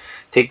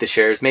take the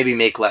shares, maybe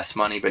make less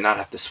money, but not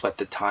have to sweat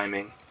the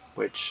timing,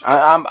 which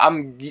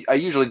I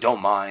usually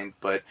don't mind,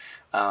 but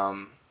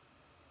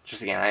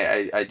just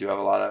again, I do have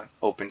a lot of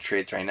open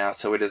trades right now,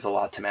 so it is a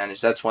lot to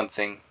manage. That's one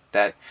thing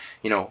that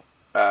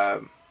uh,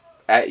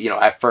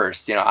 at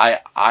first,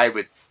 I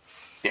would,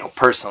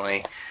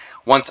 personally,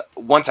 once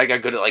I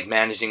got good at like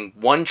managing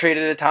one trade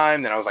at a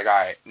time, then I was like, all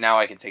right, now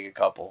I can take a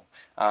couple.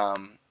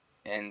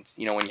 And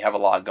when you have a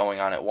lot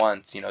going on at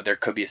once, there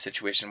could be a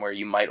situation where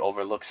you might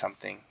overlook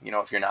something,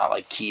 if you're not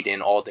like keyed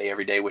in all day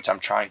every day, which I'm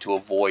trying to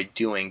avoid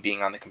doing,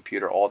 being on the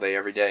computer all day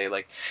every day,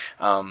 like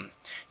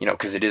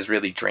because it is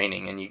really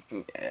draining,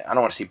 and I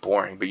don't want to say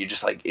boring, but you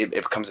just like it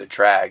becomes a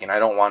drag, and I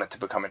don't want it to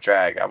become a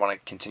drag. I want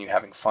to continue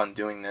having fun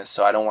doing this,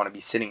 so I don't want to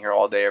be sitting here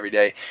all day every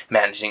day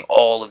managing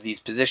all of these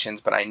positions,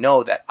 but I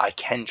know that I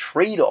can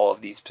trade all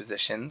of these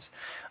positions.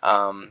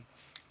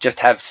 Just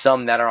have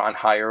some that are on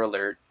higher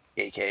alert,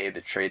 aka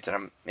the trades that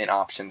I'm in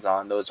options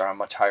on. Those are on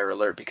much higher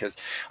alert because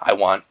I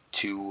want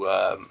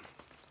to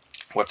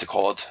what's it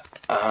called?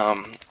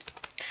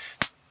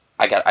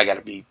 I got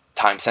to be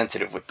time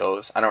sensitive with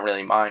those. I don't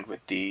really mind with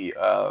the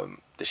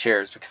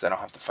shares because I don't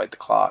have to fight the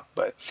clock.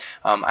 But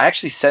I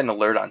actually set an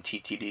alert on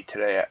TTD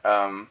today.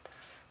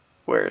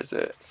 Where is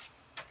it?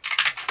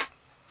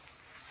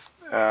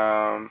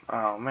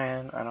 Oh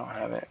man, I don't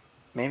have it.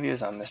 Maybe it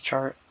was on this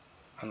chart,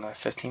 on the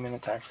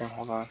 15-minute time frame.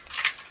 Hold on.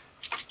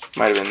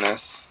 Might have been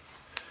this.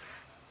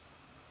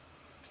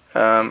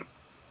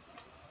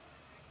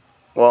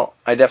 Well,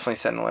 I definitely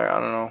set an alert. I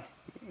don't know.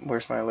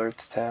 Where's my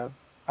alerts tab?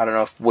 I don't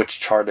know which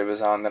chart it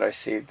was on that I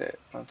saved it.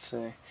 Let's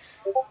see.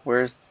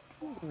 Where's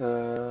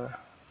the...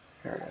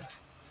 Here it is.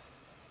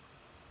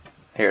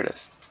 Here it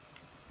is.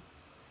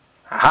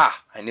 Aha!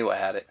 I knew I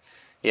had it.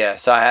 Yeah,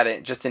 so I had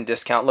it just in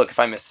discount. Look, if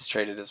I miss this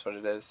trade, it is what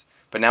it is.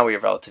 But now we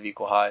have relative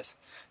equal highs.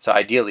 So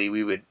ideally,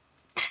 we would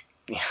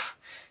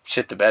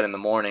shit the bed in the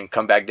morning,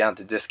 come back down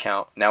to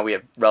discount. Now we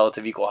have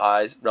relative equal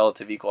highs,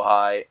 relative equal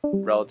high,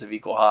 relative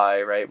equal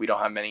high, right? We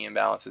don't have many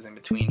imbalances in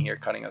between here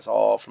cutting us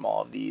all from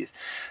all of these.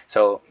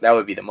 So that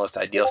would be the most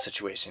ideal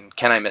situation.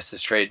 Can I miss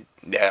this trade?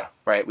 Yeah,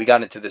 right? We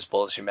got into this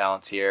bullish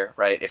imbalance here,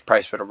 right? If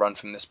price were to run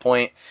from this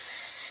point,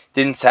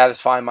 didn't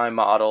satisfy my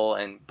model,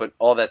 but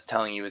all that's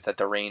telling you is that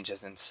the range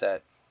isn't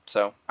set.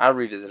 So I'll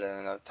revisit it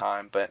another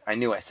time, but I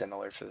knew I set an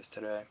alert for this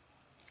today.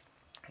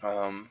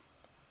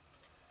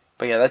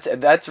 But yeah,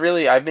 that's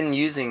really, I've been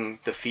using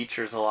the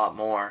features a lot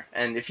more.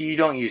 And if you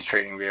don't use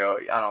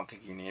TradingView, I don't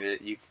think you need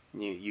it.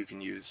 You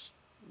can use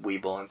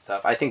Webull and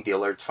stuff. I think the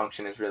alerts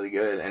function is really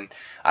good, and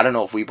I don't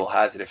know if Webull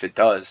has it. If it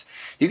does,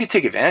 you can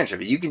take advantage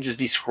of it. You can just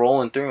be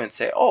scrolling through and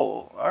say,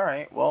 oh, all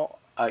right, well,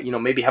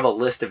 maybe have a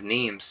list of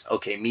names.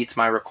 Okay, meets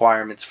my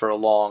requirements for a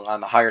long on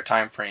the higher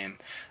time frame,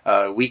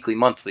 weekly,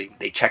 monthly.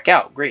 They check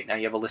out. Great. Now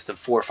you have a list of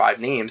 4 or 5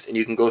 names, and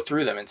you can go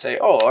through them and say,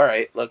 oh, all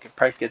right, look, if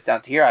price gets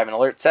down to here, I have an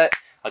alert set.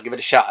 I'll give it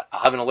a shot. I'll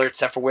have an alert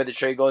set for where the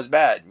trade goes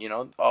bad.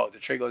 Oh, the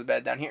trade goes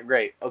bad down here.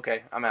 Great.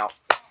 Okay, I'm out.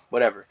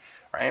 Whatever.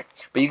 Right?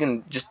 But you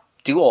can just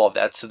do all of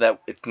that so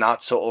that it's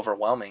not so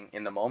overwhelming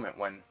in the moment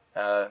when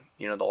the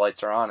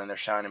lights are on and they're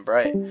shining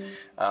bright.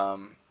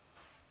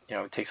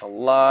 It takes a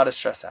lot of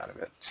stress out of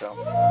it. So